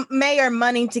giving the mayor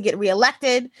money to get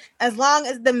reelected, as long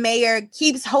as the mayor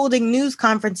keeps holding news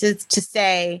conferences to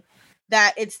say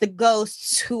that it's the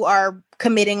ghosts who are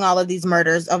committing all of these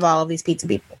murders of all of these pizza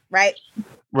people, right?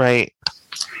 Right.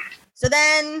 So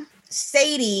then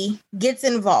Sadie gets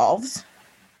involved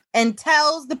and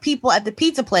tells the people at the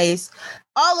pizza place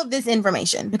all of this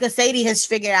information, because Sadie has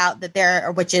figured out that there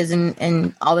are witches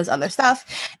and all this other stuff.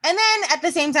 And then at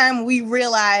the same time, we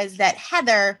realize that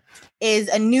Heather is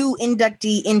a new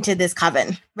inductee into this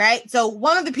coven, right? So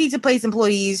one of the pizza place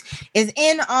employees is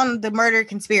in on the murder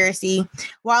conspiracy,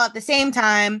 while at the same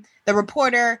time, the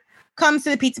reporter comes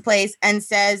to the pizza place and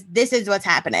says, this is what's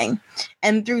happening.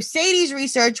 And through Sadie's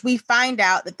research, we find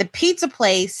out that the pizza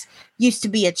place used to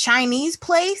be a Chinese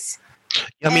place.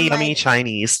 Yummy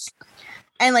Chinese.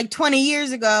 And like 20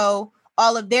 years ago,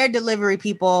 all of their delivery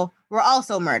people were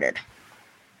also murdered.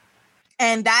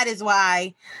 And that is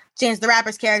why Chance the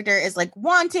Rapper's character is like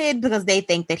wanted, because they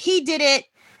think that he did it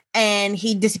and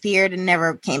he disappeared and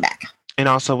never came back. And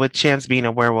also with Chance being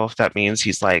a werewolf, that means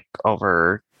he's like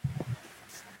over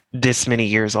this many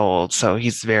years old. So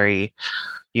he's very,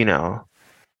 I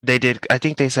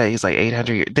think they said he's like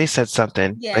 800 years. They said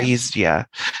something. Yeah. But he's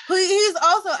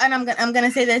also, and I'm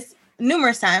gonna say this,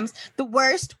 numerous times, the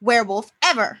worst werewolf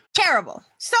ever. Terrible.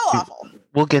 So awful.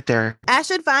 We'll get there.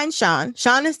 Astrid finds Sean.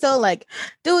 Sean is still like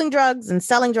doing drugs and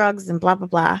selling drugs and blah, blah,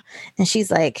 blah. And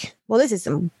she's like, well, this is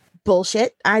some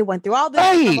bullshit. I went through all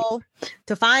this trouble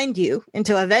to find you and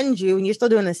to avenge you, and you're still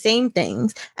doing the same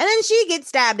things. And then she gets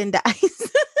stabbed and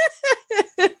dies.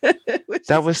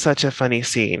 That was such a funny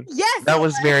scene. Yes, that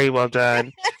was very well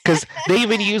done, because they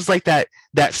even used like that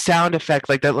sound effect,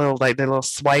 like that little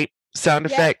swipe sound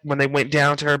effect when they went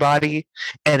down to her body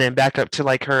and then back up to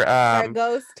like her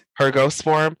ghost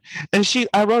form. And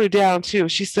I wrote it down too.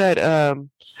 She said,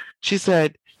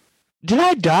 "Did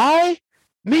I die?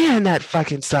 Man, that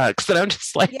fucking sucks." And I'm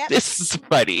just like, this is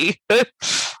funny.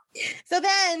 So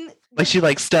then, like she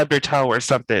like stubbed her toe or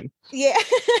something. Yeah.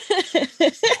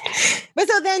 But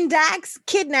so then Dax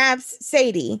kidnaps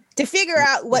Sadie to figure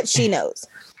out what she knows,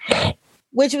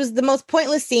 which was the most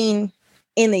pointless scene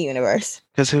in the universe.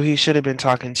 Because who he should have been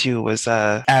talking to was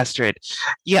Astrid.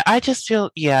 Yeah, I just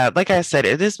feel, like I said,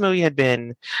 if this movie had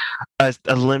been a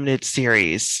limited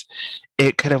series,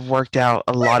 it could have worked out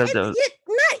a lot of those.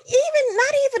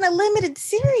 Not even a limited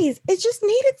series. It just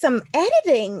needed some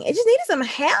editing. It just needed some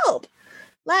help.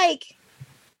 Like,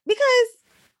 because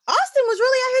Austin was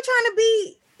really out here trying to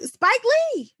be Spike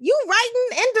Lee. You writing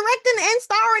and directing and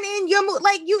starring in your movie.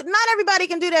 Like, not everybody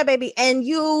can do that, baby. And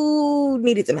you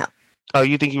needed some help. Oh,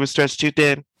 you think he was stretched too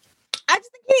thin? I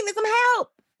just think he needed some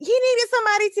help. He needed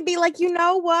somebody to be like, you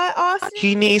know what, Austin?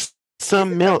 He needs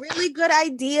some milk. Really good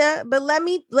idea, but let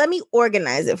me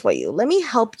organize it for you. Let me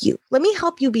help you. Let me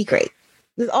help you be great.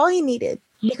 That's all he needed,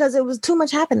 because it was too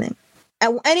much happening.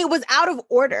 And it was out of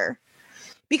order.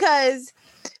 Because,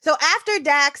 so after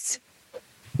Dax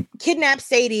kidnaps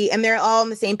Sadie and they're all on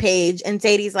the same page, and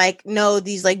Sadie's like, no,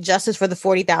 these like justice for the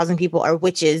 40,000 people are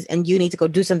witches and you need to go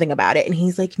do something about it. And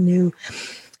he's like, no,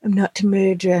 I'm not to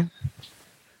murder.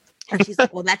 And she's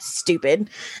like, well, that's stupid.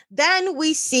 Then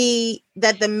we see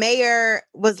that the mayor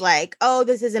was like, oh,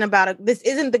 this isn't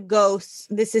the ghosts.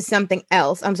 This is something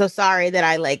else. I'm so sorry that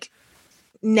I like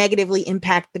negatively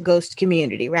impact the ghost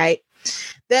community, right?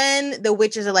 Then the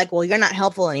witches are like, well, you're not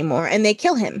helpful anymore. And they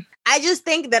kill him. I just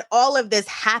think that all of this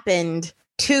happened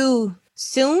too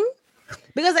soon,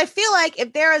 because I feel like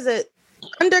if there is a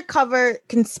undercover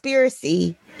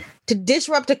conspiracy to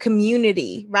disrupt a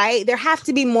community, right, there have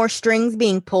to be more strings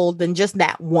being pulled than just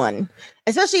that one,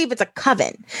 especially if it's a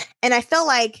coven. And I felt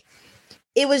like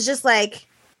it was just like,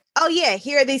 oh yeah,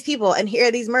 here are these people and here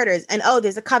are these murders, and oh,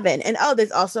 there's a coven, and oh,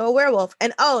 there's also a werewolf,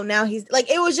 and oh, now he's like,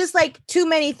 it was just like too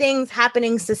many things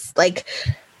happening, like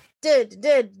and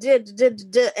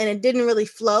it didn't really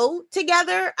flow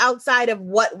together outside of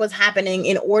what was happening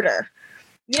in order.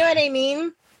 You know what I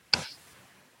mean?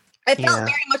 It felt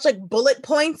very much like bullet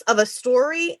points of a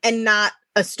story and not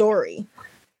a story.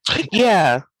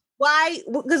 Yeah. Why?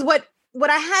 Because what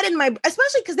I had in my,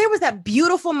 especially because there was that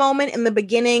beautiful moment in the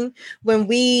beginning when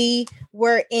we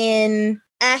were in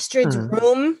Astrid's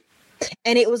room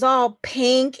and it was all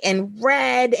pink and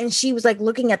red, and she was like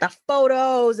looking at the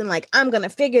photos and like, I'm going to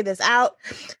figure this out.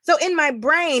 So in my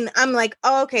brain, I'm like,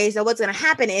 oh, okay, so what's going to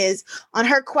happen is on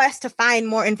her quest to find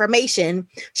more information,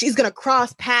 she's going to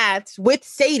cross paths with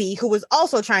Sadie, who was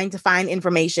also trying to find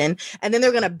information. And then they're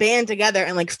going to band together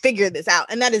and like figure this out.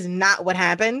 And that is not what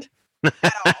happened.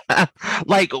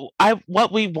 Like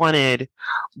what we wanted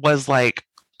was like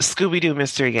Scooby-Doo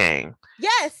Mystery Gang.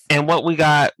 Yes. And what we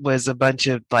got was a bunch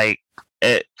of like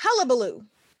hullabaloo.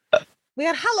 We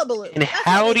had hullabaloo. And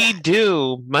howdy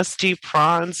do, musty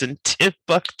prawns and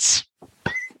Timbuktu.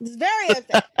 It's very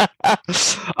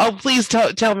upsetting. Oh, please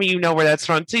tell me you know where that's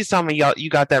from. Please tell me you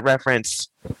got that reference.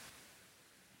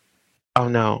 Oh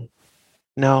no.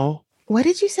 What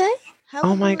did you say?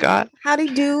 Oh my God.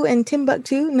 Howdy do and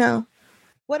Timbuktu? No.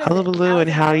 What is Hullabaloo and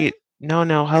howdy. No,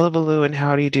 hullabaloo and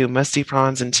howdy do, musty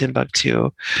prawns and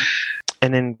Timbuktu.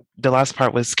 And then the last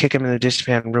part was kick him in the dish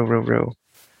pan, roo, roo, roo.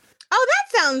 Oh,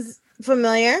 that sounds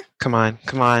familiar. Come on.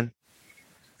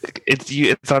 It's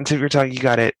you. It's on tip of your tongue. You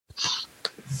got it.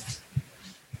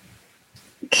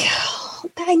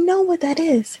 I know what that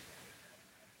is.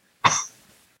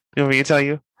 You want me to tell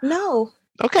you? No.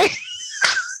 Okay.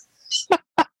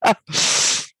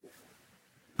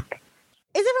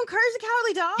 Is it from Courage the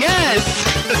Cowardly Dog? Yes.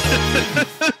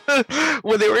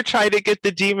 When they were trying to get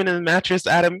the demon in the mattress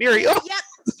out of Muriel. Yep.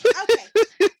 Okay.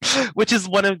 Which is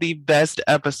one of the best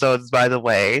episodes, by the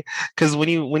way, because when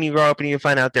you grow up and you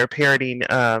find out they're parodying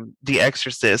The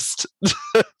Exorcist,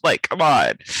 like, come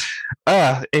on.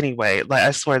 Anyway, like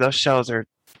I swear those shows were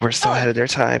so ahead of their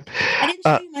time. I didn't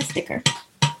show you my sticker.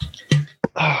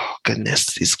 Oh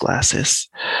goodness, these glasses.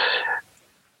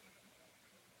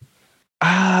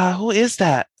 Who is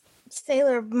that?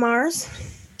 Sailor Mars.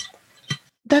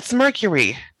 That's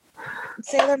Mercury.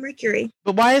 Sailor Mercury.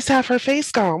 But why is half her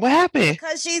face gone? What happened?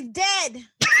 Because she's dead.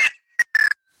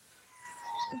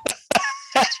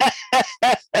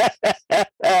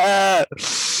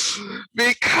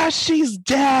 Because she's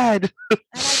dead. I like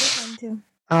this one too.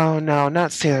 Oh no,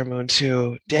 not Sailor Moon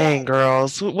 2. Dang,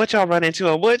 girls. What y'all run into?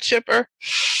 A wood chipper?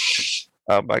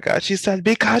 Oh my god, she said,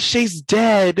 because she's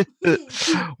dead.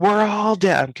 We're all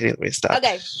dead. I'm kidding. Let me stop.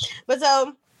 Okay. But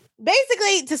so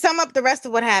basically, to sum up the rest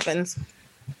of what happens,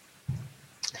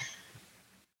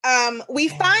 we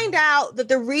find out that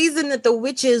the reason that the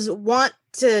witches want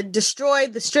to destroy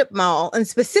the strip mall, and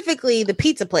specifically the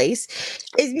pizza place,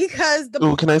 is because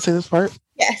Ooh, can I say this part?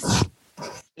 Yes.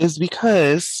 Is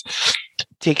because,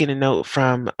 taking a note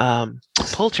from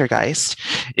Poltergeist,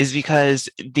 is because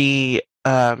the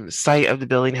site of the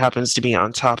building happens to be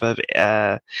on top of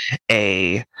a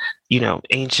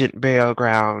ancient burial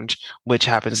ground, which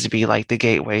happens to be like the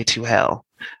gateway to hell.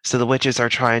 So the witches are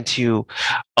trying to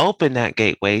open that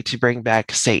gateway to bring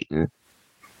back Satan.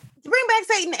 To bring back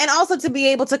Satan, and also to be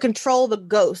able to control the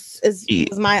ghosts is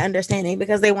my understanding,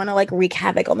 because they want to like wreak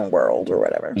havoc on the world or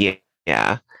whatever.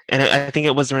 Yeah. And I think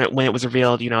it was when it was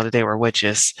revealed, that they were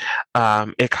witches.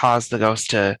 It caused the ghosts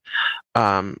to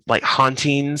like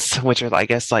hauntings, which are, I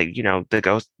guess, like, the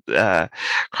ghost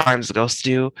crimes the ghosts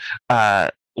do,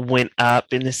 went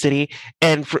up in the city.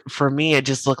 And for me, it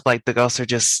just looked like the ghosts are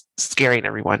just scaring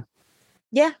everyone.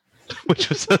 Yeah. Which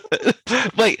was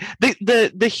like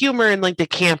the humor and like the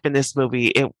camp in this movie,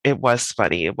 it was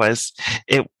funny. It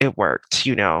worked,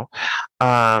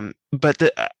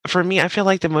 but for me, I feel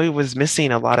like the movie was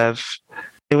missing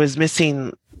it was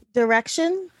missing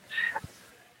direction.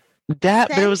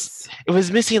 But it was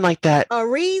missing like that a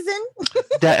reason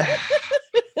that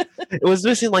it was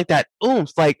missing like that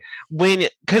oomph, like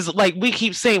because like we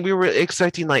keep saying we were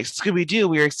expecting like Scooby-Doo,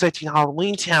 we were expecting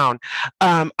Halloween Town.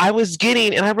 I was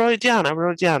getting, and I wrote it down,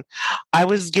 I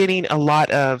was getting a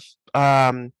lot of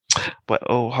hold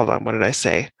on, what did I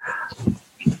say?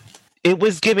 It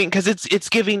was giving, because it's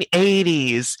giving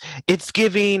 80s. It's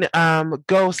giving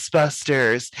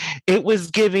Ghostbusters. It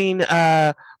was giving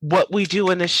What We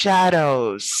Do in the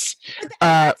Shadows.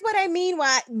 That's what I mean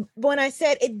when I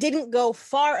said it didn't go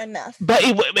far enough. But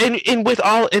with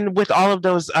all of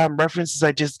those references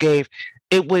I just gave,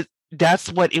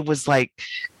 that's what it was like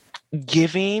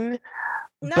giving.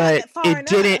 Not but far it enough.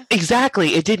 Didn't exactly.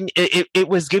 It didn't. It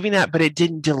was giving that, but it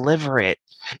didn't deliver it.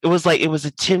 It was like it was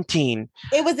attempting.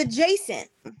 It was adjacent.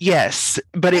 Yes,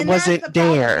 but it wasn't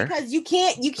there. Because you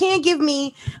can't give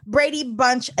me Brady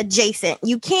Bunch adjacent.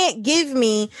 You can't give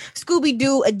me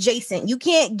Scooby-Doo adjacent. You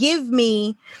can't give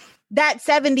me That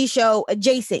 70s Show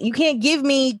adjacent. You can't give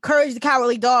me Courage the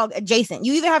Cowardly Dog adjacent.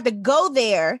 You either have to go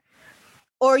there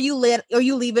or you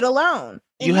leave it alone.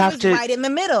 And you have to right in the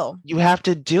middle. You have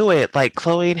to do it, like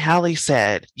Chloe and Hallie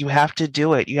said. You have to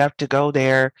do it. You have to go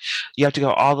there. You have to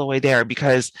go all the way there,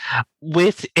 because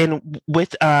with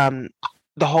the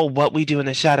whole What We Do in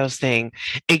the Shadows thing,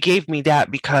 it gave me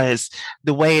that, because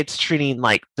the way it's treating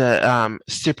like the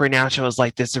supernatural is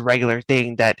like this regular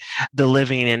thing that the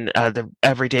living in the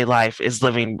everyday life is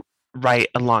living right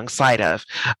alongside of.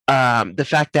 The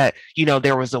fact that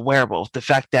there was a werewolf, the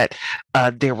fact that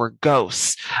there were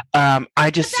ghosts. That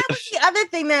was the other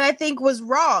thing that I think was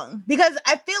wrong, because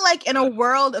I feel like in a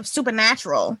world of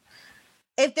supernatural,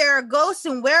 if there are ghosts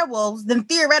and werewolves, then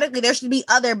theoretically there should be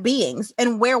other beings,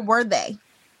 and where were they?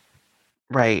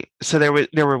 Right. So there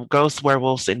were ghosts,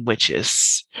 werewolves, and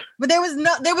witches. But there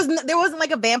wasn't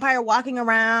like a vampire walking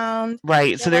around.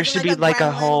 Right. So there should be like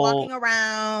a whole walking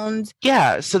around.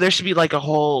 Yeah. So there should be like a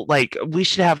whole, like, we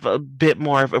should have a bit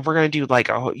more of, if we're going to do like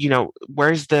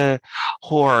where's the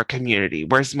horror community?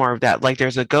 Where's more of that? Like,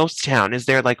 there's a ghost town. Is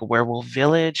there like a werewolf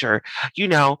village, or,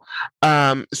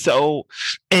 so,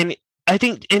 and I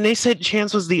think, and they said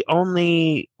Chance was the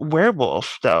only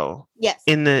werewolf, though. Yes.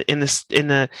 It's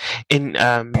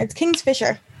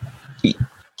Kingfisher.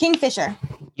 Kingfisher.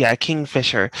 Yeah,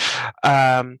 Kingfisher.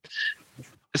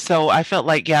 So I felt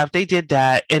like, yeah, if they did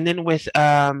that, and then with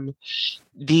there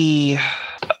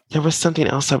was something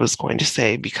else I was going to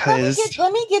say, because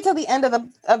let me get to the end of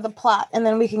the plot, and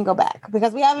then we can go back,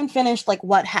 because we haven't finished like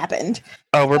what happened.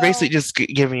 Oh, we're basically just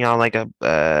giving y'all like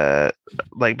a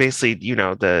basically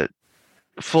the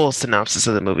full synopsis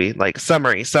of the movie, like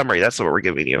summary. That's what we're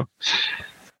giving you.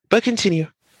 But continue.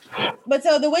 But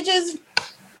so the witches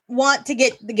want to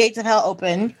get the gates of hell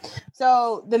open.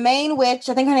 So the main witch,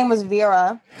 I think her name was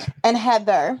Vera, and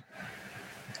Heather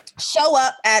show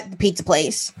up at the pizza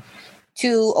place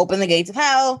to open the gates of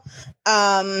hell.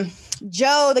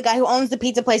 Joe, the guy who owns the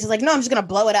pizza place, is like, no, I'm just gonna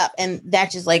blow it up, and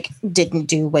that just like didn't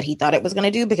do what he thought it was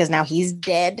gonna do because now he's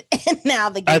dead, and now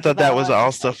the I thought that was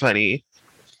also funny.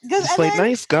 Just like,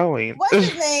 nice going. What's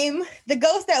his name? The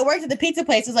ghost that worked at the pizza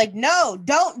place was like, no,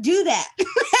 don't do that.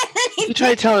 He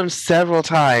tried to tell him several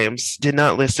times, did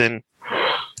not listen.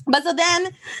 But so then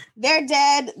they're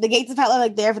dead. The gates of hell are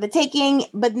like there for the taking,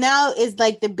 but now is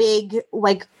like the big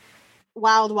like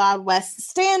Wild Wild West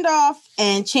standoff,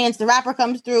 and Chance the Rapper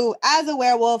comes through as a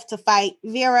werewolf to fight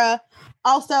Vera.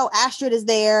 Also, Astrid is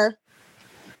there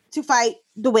to fight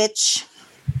the witch.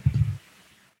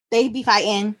 They be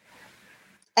fighting,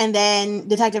 and then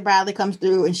Detective Bradley comes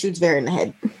through and shoots Vera in the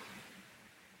head,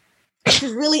 which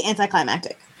is really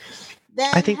anticlimactic.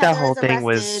 Then I think that whole thing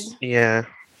was, yeah.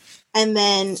 And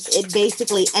then it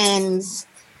basically ends,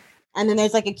 and then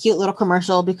there's like a cute little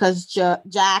commercial because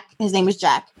Jack, his name is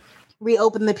Jack,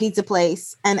 reopened the pizza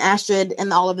place, and Astrid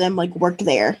and all of them like worked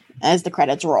there as the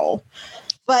credits roll.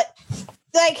 But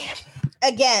like,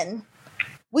 again,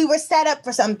 we were set up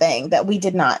for something that we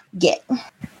did not get.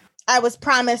 I was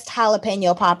promised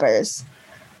jalapeno poppers,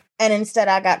 and instead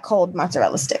I got cold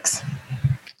mozzarella sticks.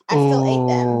 I still ate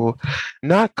them.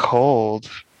 Not cold.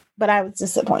 But I was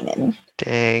disappointed.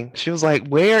 Dang. She was like,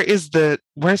 where's the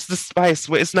spice?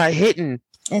 It's not hitting.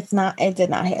 It did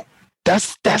not hit.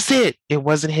 That's it. It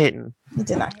wasn't hitting. It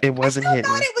did not hit. It wasn't hitting. I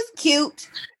thought it was cute.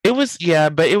 It was, yeah,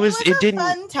 but it didn't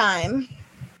fun time.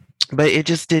 But it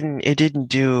just didn't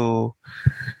do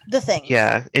the thing.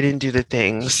 Yeah, it didn't do the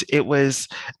things. It was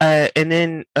and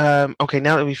then okay,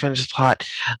 now that we finished the plot,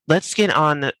 let's get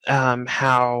on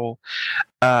how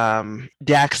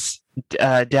Dax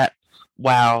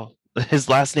wow, his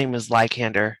last name is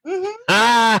Lycander. Mm-hmm.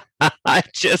 I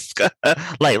just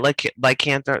like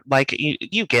Cantor, like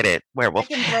you get it, werewolf.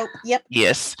 Yep.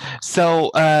 Yes.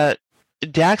 So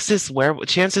Chance's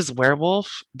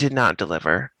werewolf did not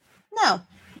deliver. No.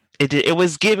 It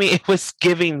was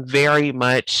giving very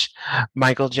much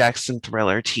Michael Jackson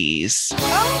Thriller tease. Oh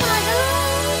my god!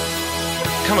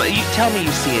 Come on, tell me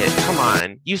you see it. Come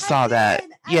on, you saw that.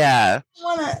 Yeah. I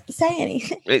don't want to say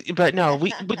anything. But no,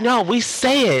 we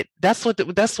say it. That's what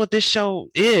this show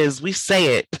is. We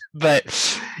say it.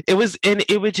 But it was, and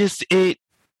it would just it.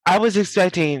 I was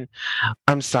expecting.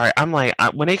 I'm sorry. I'm like,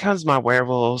 when it comes to my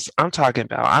werewolves, I'm talking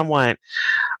about. I want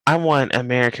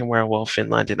American Werewolf in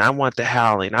London. I want The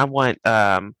Howling. I want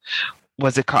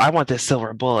what's it called? I want the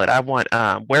Silver Bullet. I want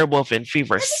Werewolf in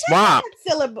Fever Swamp.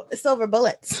 Silver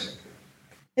bullets.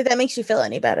 If that makes you feel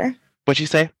any better. What'd you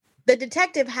say? The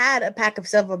detective had a pack of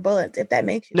silver bullets. If that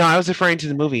makes you. No, I was referring to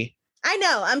the movie. I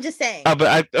know. I'm just saying. Oh,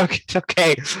 but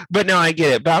okay. But no, I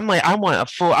get it. But I'm like, I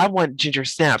want Ginger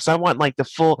Snaps. I want like the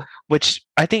full, which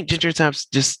I think Ginger Snaps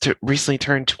just recently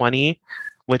turned 20,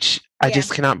 which I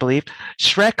just cannot believe.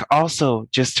 Shrek also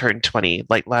just turned 20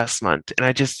 like last month. And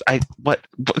what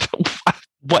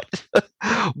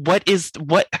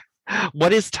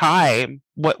is time?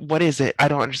 What is it? I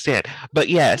don't understand. But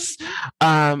yes,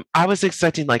 I was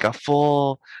expecting like a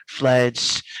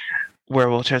full-fledged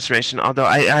werewolf transformation. Although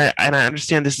I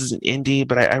understand this is an indie,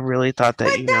 but I really thought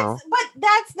that But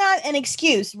that's not an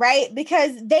excuse, right?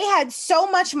 Because they had so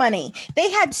much money. Look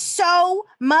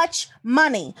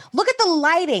at the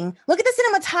lighting. Look at the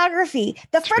cinematography.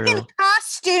 The freaking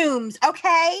costumes.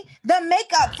 Okay, the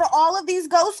makeup for all of these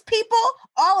ghost people.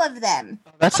 All of them.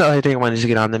 That's the only thing I wanted to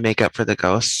get on, the makeup for the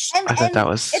ghosts. I thought that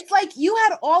was. It's like you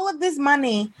had all of this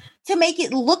money to make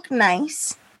it look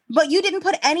nice. But you didn't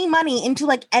put any money into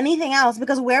like anything else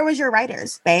because where was your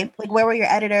writers, babe? Like where were your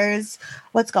editors?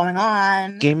 What's going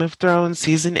on? Game of Thrones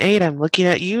season 8. I'm looking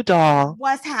at you, doll.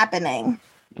 What's happening?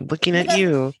 I'm looking at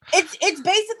you. It's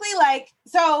basically like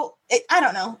I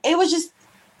don't know. It was just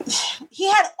he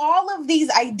had all of these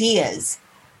ideas,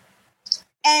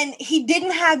 and he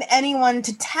didn't have anyone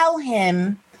to tell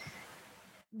him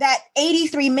that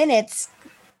 83 minutes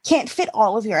can't fit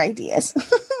all of your ideas.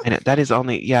 And that is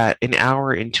only, an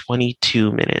hour and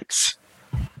 22 minutes.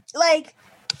 Like,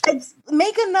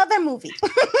 make another movie.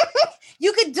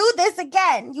 You could do this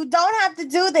again. You don't have to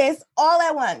do this all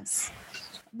at once.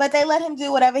 But they let him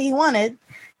do whatever he wanted.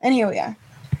 And here we are.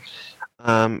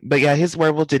 But yeah, his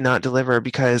werewolf did not deliver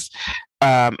because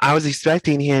I was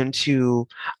expecting him to.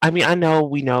 I mean,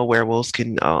 we know werewolves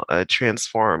can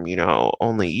transform,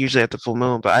 only usually at the full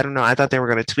moon. But I don't know. I thought they were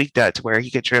going to tweak that to where he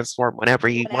could transform whenever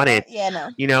he wanted. Yeah,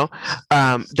 no.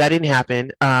 That didn't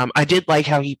happen. I did like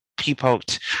how he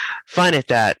poked fun at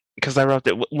that because I wrote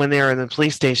that when they were in the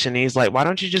police station, he's like, "Why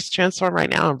don't you just transform right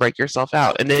now and break yourself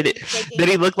out?" And then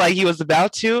he looked like he was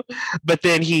about to, but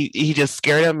then he just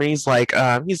scared him and he's like,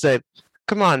 he said,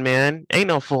 "Come on, man, ain't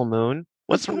no full moon.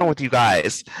 What's wrong with you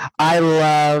guys? I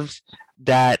loved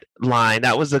that line.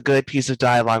 That was a good piece of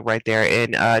dialogue right there.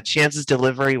 And Chance's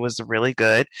delivery was really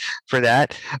good for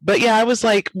that. But yeah, I was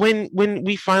like, when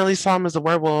we finally saw him as a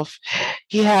werewolf,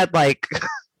 he had like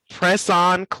press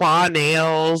on claw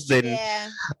nails and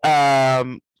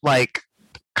like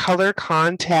color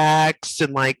contacts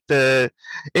and like it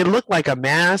looked like a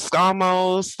mask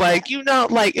almost, like, you know,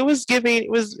 like it was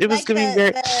giving like giving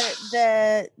very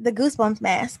the Goosebumps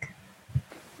mask.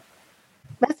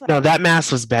 No, that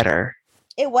mask was better.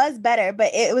 It was better,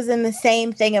 but it was in the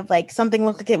same thing of like something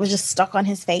looked like it was just stuck on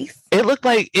his face. It looked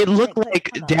like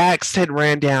Dax had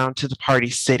ran down to the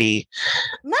Party City.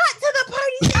 Not to the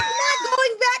Party City, not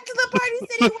going back to the Party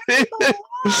City where he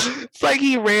belongs. It's like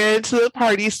he ran to the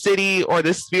Party City or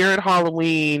the Spirit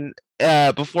Halloween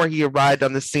before he arrived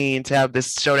on the scene to have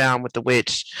this showdown with the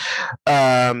witch.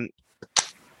 It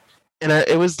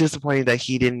was disappointing that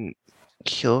he didn't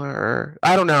kill her.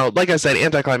 I don't know. Like I said,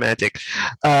 anticlimactic.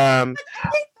 I think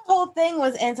the whole thing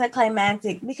was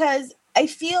anticlimactic because I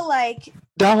feel like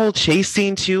that whole chase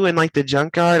scene too, and like the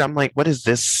junkyard. I'm like, what is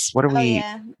this? What are we?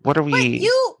 Yeah. What are we?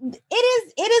 But it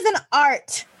is an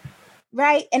art,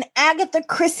 right? An Agatha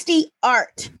Christie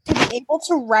art to be able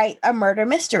to write a murder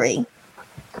mystery.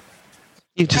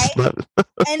 You just right? love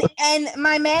and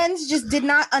my man's just did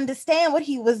not understand what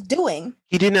he was doing.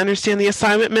 He didn't understand the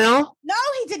assignment, Mel? No,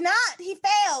 he did not. He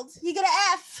failed. He got an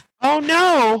F. Oh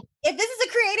no. If this is a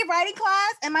creative writing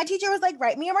class and my teacher was like,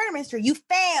 write me a murder mystery, you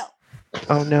failed.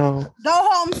 Oh no. Go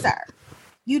home, sir.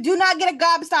 You do not get a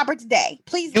gobstopper today.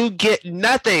 Please. You get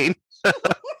nothing.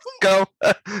 Go.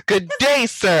 Good day,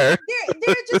 sir.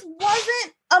 There just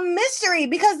wasn't a mystery,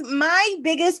 because my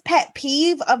biggest pet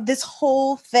peeve of this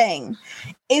whole thing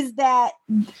is that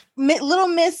little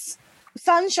Miss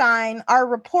Sunshine, our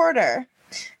reporter,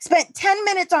 spent 10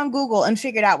 minutes on Google and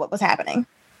figured out what was happening.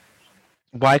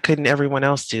 Why couldn't everyone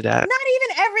else do that? Not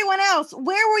even everyone else.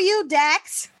 Where were you,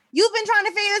 Dax? You've been trying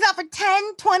to figure this out for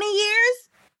 10, 20 years?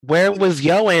 Where was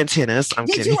yo antennas? I'm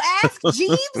kidding. Did you ask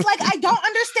Jeeves? Like, I don't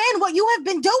understand what you have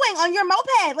been doing on your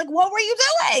moped. Like, what were you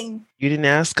doing? You didn't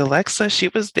ask Alexa? She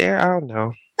was there. I don't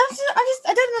know. I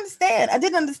didn't understand. I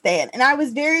didn't understand. And I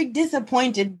was very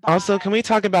disappointed. Also, can we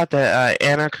talk about the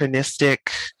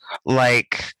anachronistic,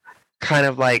 like, kind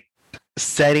of like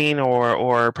setting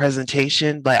or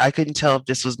presentation? Like, I couldn't tell if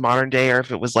this was modern day or if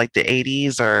it was like the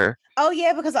 80s or... Oh,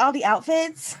 yeah, because of all the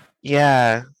outfits?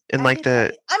 Yeah. And like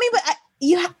the... I mean, but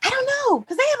I don't know,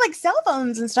 because they have like cell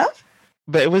phones and stuff.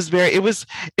 But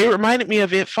it reminded me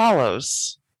of It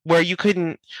Follows, where you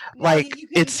couldn't,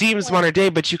 it seems modern day,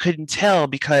 but you couldn't tell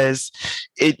because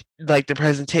it, like, the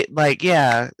presentation, like,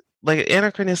 yeah, like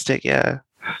anachronistic, yeah.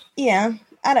 Yeah,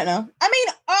 I don't know. I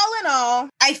mean, all in all,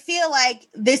 I feel like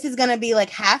this is going to be like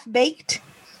half-baked.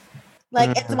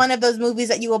 Like, it's one of those movies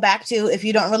that you go back to if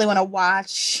you don't really want to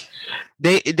watch.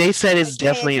 They said it's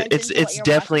definitely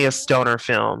definitely a stoner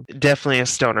film. Definitely a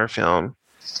stoner film.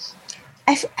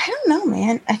 I don't know,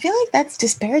 man. I feel like that's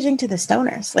disparaging to the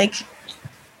stoners. Like,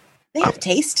 they have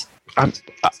taste.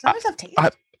 Stoners have taste.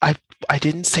 I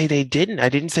didn't say they didn't. I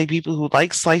didn't say people who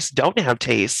like Slice don't have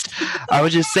taste. I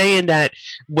was just saying that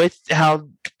with how,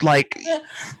 like,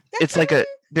 it's like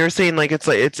they're saying like it's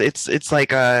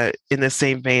like in the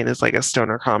same vein as like a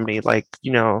stoner comedy, like,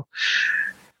 you know,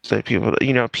 the people,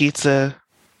 you know, pizza.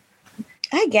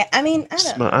 I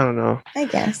don't know. I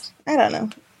guess. I don't know.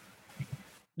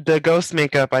 The ghost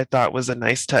makeup I thought was a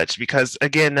nice touch because,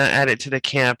 again, that added to the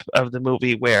camp of the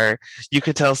movie where you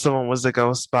could tell someone was a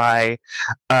ghost by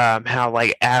how,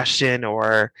 like, Ashton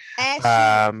or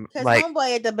because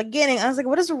homeboy at the beginning, I was like,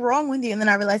 what is wrong with you? And then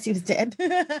I realized he was dead.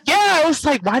 Yeah, I was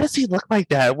like, why does he look like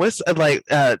that? What's like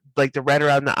the red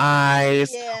around the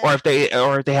eyes, or if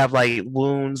they have like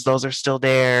wounds, those are still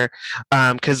there.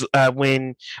 Because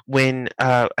when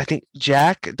I think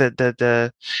Jack,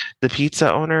 the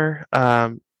pizza owner,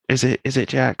 is it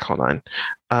Jack? Hold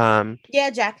on. Yeah,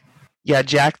 Jack. Yeah,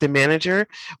 Jack, the manager.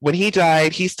 When he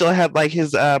died, he still had like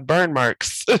his burn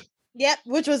marks. Yep,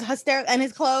 which was hysterical, and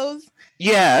his clothes.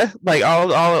 Yeah, like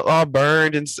all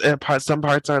burned, and some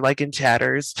parts are like in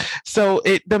tatters. So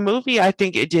the movie, I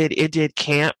think it did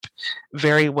camp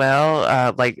very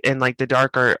well. Like, and like the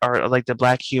dark or like the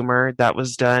black humor that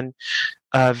was done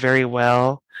very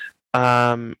well.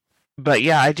 But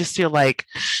yeah, I just feel like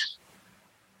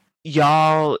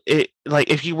y'all, like,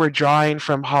 if you were drawing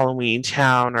from Halloween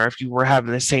Town, or if you were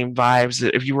having the same vibes,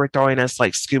 if you were throwing us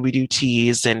like Scooby-Doo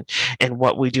teas and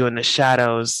What We Do in the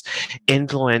Shadows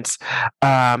influence,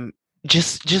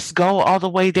 just go all the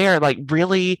way there. Like,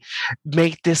 really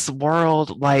make this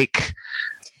world like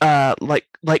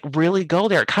really go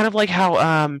there. Kind of like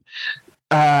how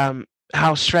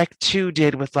how Shrek 2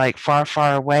 did with like Far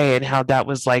Far Away, and how that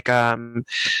was like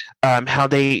how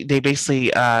they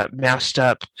basically mashed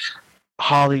up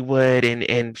Hollywood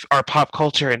and our pop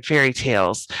culture and fairy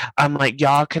tales. I'm like,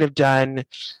 y'all could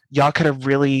have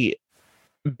really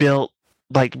built,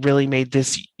 like really made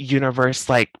this universe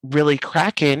like really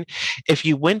cracking if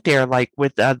you went there, like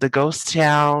with the ghost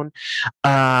town.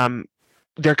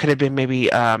 There could have been maybe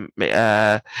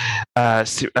like I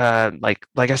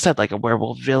said, like a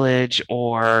werewolf village,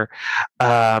 or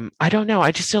I don't know,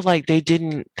 I just feel like they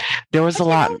didn't, there was But a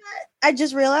lot. what? I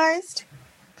just realized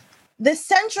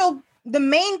the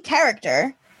main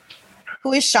character,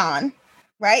 who is Sean,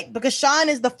 right? Because Sean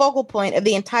is the focal point of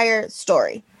the entire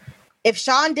story. If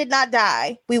Sean did not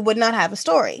die, we would not have a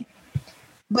story.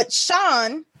 But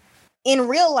Sean, in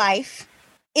real life,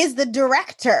 is the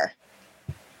director.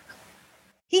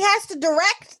 He has to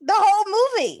direct the whole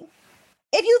movie.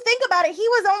 If you think about it, he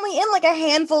was only in like a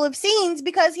handful of scenes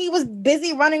because he was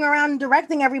busy running around and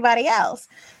directing everybody else.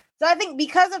 So I think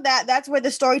because of that, that's where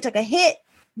the story took a hit,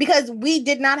 because we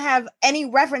did not have any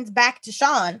reference back to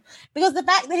Sean, because the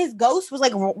fact that his ghost was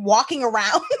like walking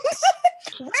around.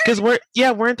 Because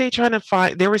weren't they trying to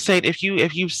find, they were saying if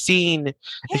you've seen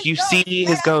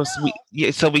his ghost,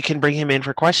 so we can bring him in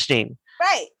for questioning.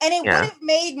 Right. And it would have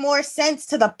made more sense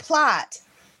to the plot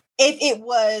if it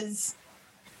was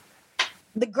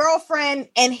the girlfriend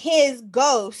and his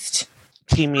ghost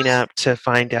teaming up to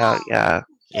find out.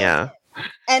 Yeah.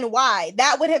 And why.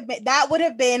 That would have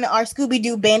been our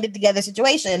Scooby-Doo banded together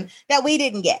situation that we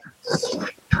didn't get.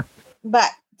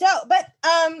 But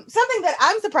something that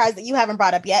I'm surprised that you haven't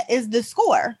brought up yet is the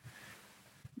score.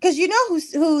 Because you know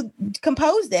who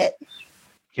composed it.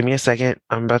 Give me a second.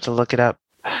 I'm about to look it up.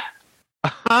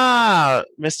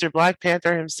 Mr. Black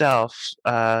Panther himself.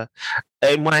 And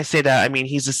when I say that, I mean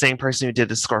he's the same person who did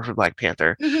the score for Black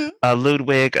Panther. Mm-hmm.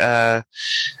 Ludwig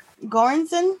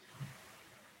Göransson?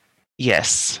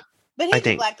 Yes. But he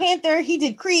did Black Panther, he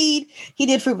did Creed, he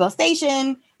did Fruitvale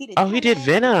Station, he did he did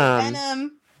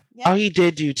Venom. Yep. Oh, he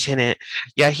did do Tenet.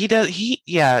 Yeah, he does. He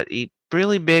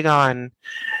really big on,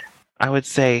 I would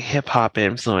say, hip hop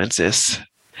influences.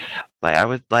 Like I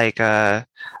would like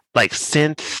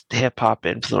synth hip hop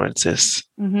influences.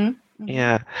 Mm-hmm. Mm-hmm.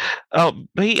 Yeah. Oh,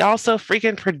 but he also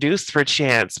freaking produced for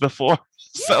Chance before.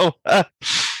 Yeah. So I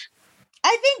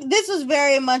think this was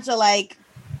very much a like.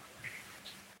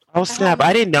 Oh snap!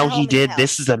 I didn't know he did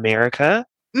This Is America.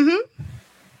 Mm-hmm.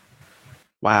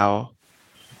 Wow.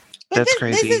 But that's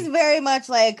crazy. This is very much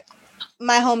like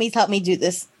my homies helped me do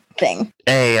this thing.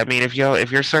 Hey, I mean, if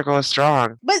your circle is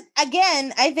strong. But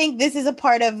again, I think this is a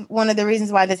part of one of the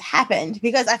reasons why this happened,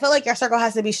 because I feel like your circle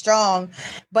has to be strong,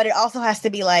 but it also has to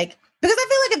be like, because I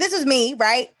feel like if this was me,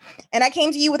 right, and I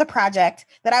came to you with a project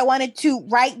that I wanted to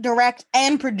write, direct,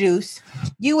 and produce,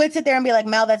 you would sit there and be like,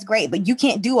 Mel, that's great, but you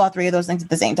can't do all three of those things at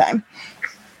the same time.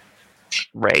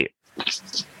 Right.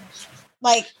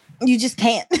 Like, you just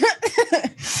can't.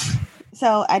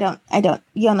 So I don't,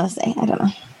 you don't know say, I don't know.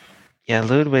 Yeah,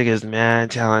 Ludwig is mad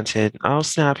talented. Oh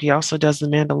snap, he also does The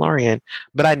Mandalorian.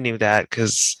 But I knew that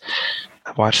because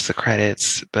I watched the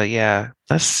credits. But yeah,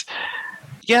 that's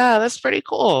pretty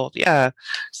cool. Yeah.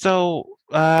 So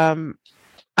I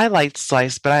liked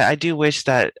Slice, but I do wish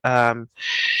that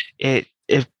if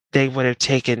they would have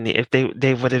taken, if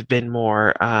they would have been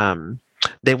more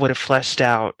they would have fleshed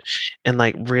out and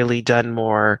like really done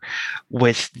more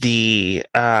with the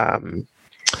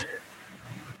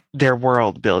their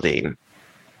world building.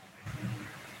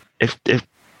 If it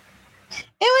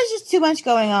was just too much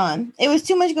going on. It was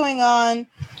too much going on,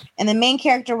 and the main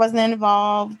character wasn't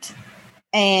involved.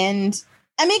 And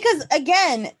I mean, because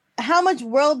again, how much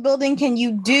world building can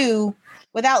you do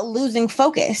without losing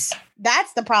focus?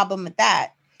 That's the problem with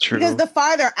that. True. Because the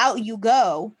farther out you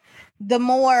go, the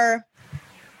more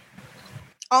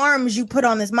arms you put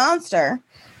on this monster.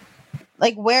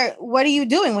 Like, what are you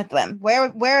doing with them?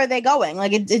 Where are they going?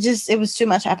 Like, it was too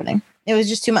much happening. It was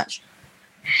just too much.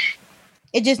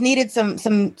 It just needed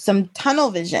some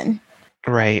tunnel vision.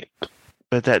 Right.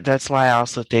 But that's why I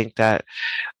also think that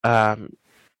and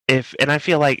I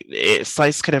feel like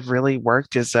Slice could have really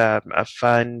worked as a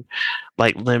fun,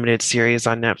 like limited series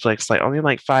on Netflix, like only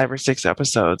like 5 or 6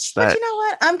 episodes. But you know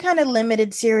what? I'm kind of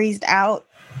limited seriesed out.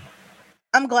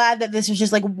 I'm glad that this was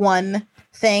just like one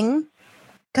thing,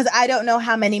 because I don't know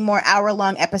how many more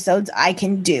hour-long episodes I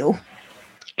can do.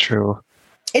 True.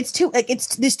 It's too like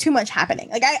there's too much happening.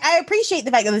 Like I appreciate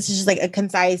the fact that this is just like a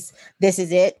concise, this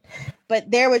is it.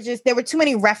 But there were too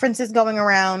many references going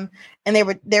around, and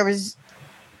there was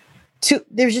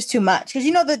just too much. Because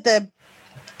you know that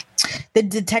the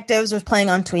detectives was playing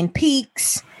on Twin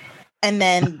Peaks, And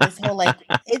then this whole like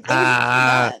it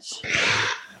was too much.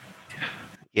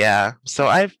 Yeah. So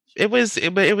it was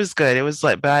good. It was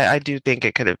like, but I do think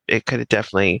it could have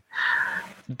definitely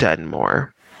done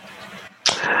more.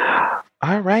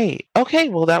 All right. Okay.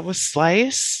 Well, that was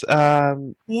Slice.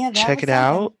 Yeah, check it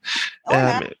out.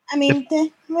 I mean,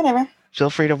 whatever. Feel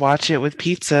free to watch it with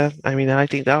pizza. I mean, I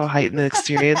think that'll heighten the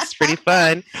experience. It's pretty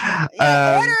fun.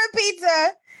 Yeah, order a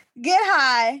pizza, get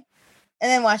high, and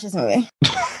then watch this movie.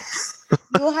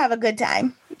 You'll have a good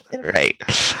time. Right.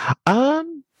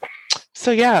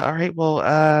 So yeah. All right. Well.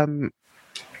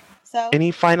 So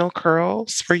any final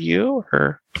curls for you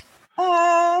or?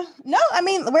 No. I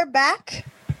mean, we're back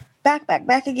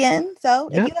again. So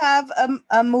if you have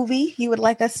a movie you would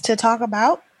like us to talk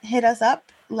about, hit us up.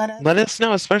 Let us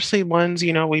know, especially ones,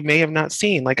 we may have not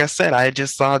seen. Like I said, I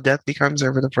just saw Death Becomes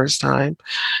Her for the first time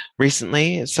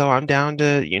recently. So I'm down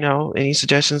to, any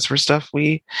suggestions for stuff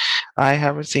I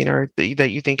haven't seen or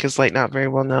that you think is like not very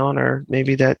well known, or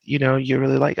maybe that, you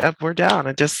really like. We're down.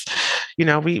 And just, we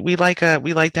like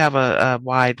to have a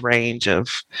wide range of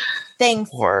things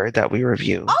horror that we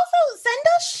review. Also, send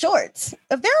us shorts.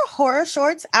 If there are horror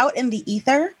shorts out in the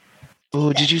ether.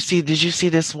 Oh, did you see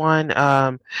this one?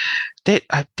 They're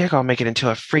gonna make it into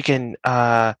a freaking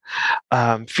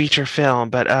feature film,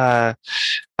 but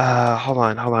hold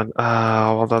on.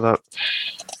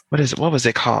 What was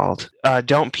it called?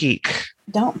 Don't Peek.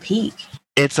 Don't Peek.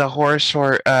 It's a horror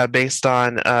short based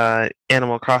on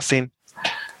Animal Crossing.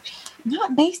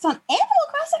 Not based on Animal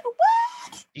Crossing?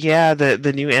 What? Yeah,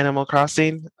 the new Animal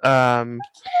Crossing.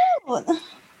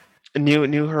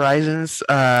 New Horizons.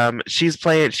 She's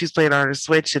playing on her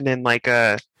Switch, and then like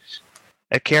a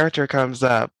character comes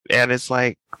up, and it's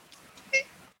like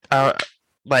I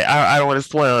don't want to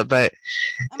spoil it, but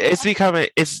it's becoming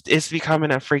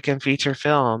a freaking feature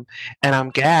film, and I'm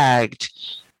gagged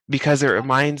because it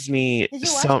reminds me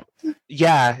so.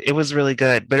 Yeah, it was really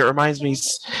good, but it reminds me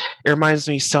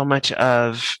so much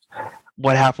of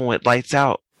what happened with Lights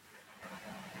Out.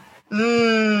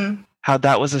 How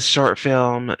that was a short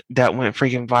film that went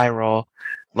freaking viral,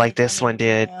 like this one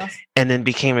did, and then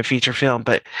became a feature film.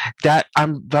 But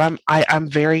I'm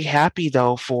very happy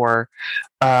though for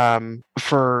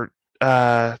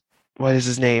what is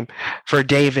his name? For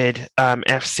David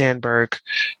F. Sandberg,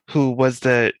 who was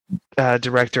the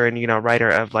director and writer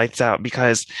of Lights Out,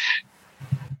 because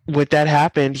with that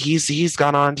happened, he's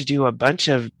gone on to do a bunch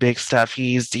of big stuff.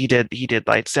 He did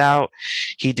Lights Out.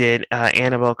 He did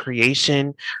Annabelle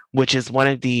Creation, which is one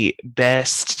of the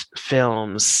best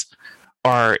films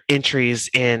or entries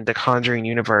in the Conjuring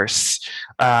universe.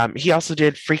 He also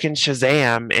did freaking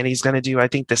Shazam, and he's going to do, I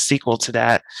think, the sequel to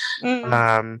that.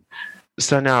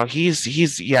 So now he's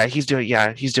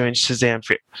doing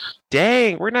Shazam.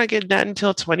 Dang, we're not getting that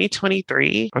until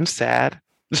 2023. I'm sad.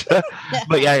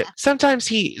 But yeah, sometimes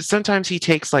he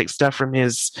takes like stuff from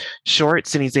his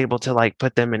shorts and he's able to like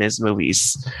put them in his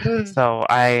movies. So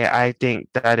I think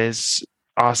that is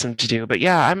awesome to do. But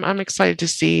yeah, I'm excited to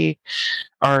see,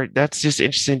 or that's just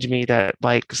interesting to me that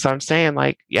like, so I'm saying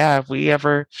like, yeah, if we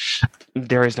ever,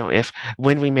 there is no if,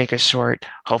 when we make a short,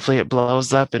 hopefully it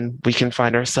blows up and we can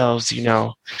find ourselves,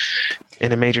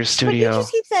 in a major studio. But you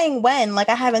just keep saying when. Like,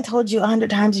 I haven't told you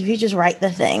 100 times, if you just write the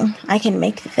thing, I can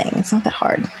make the thing. It's not that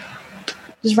hard.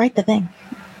 Just write the thing.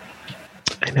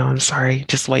 I know, I'm sorry.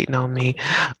 Just waiting on me.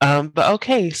 But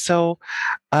okay, so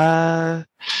but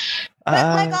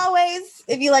like always,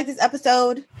 if you like this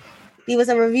episode, leave us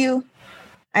a review.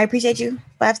 I appreciate you.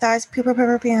 5 stars.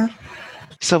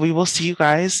 So we will see you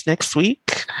guys next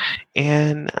week.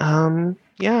 And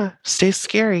yeah, stay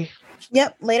scary.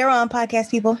 Yep. Later on,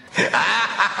 podcast people.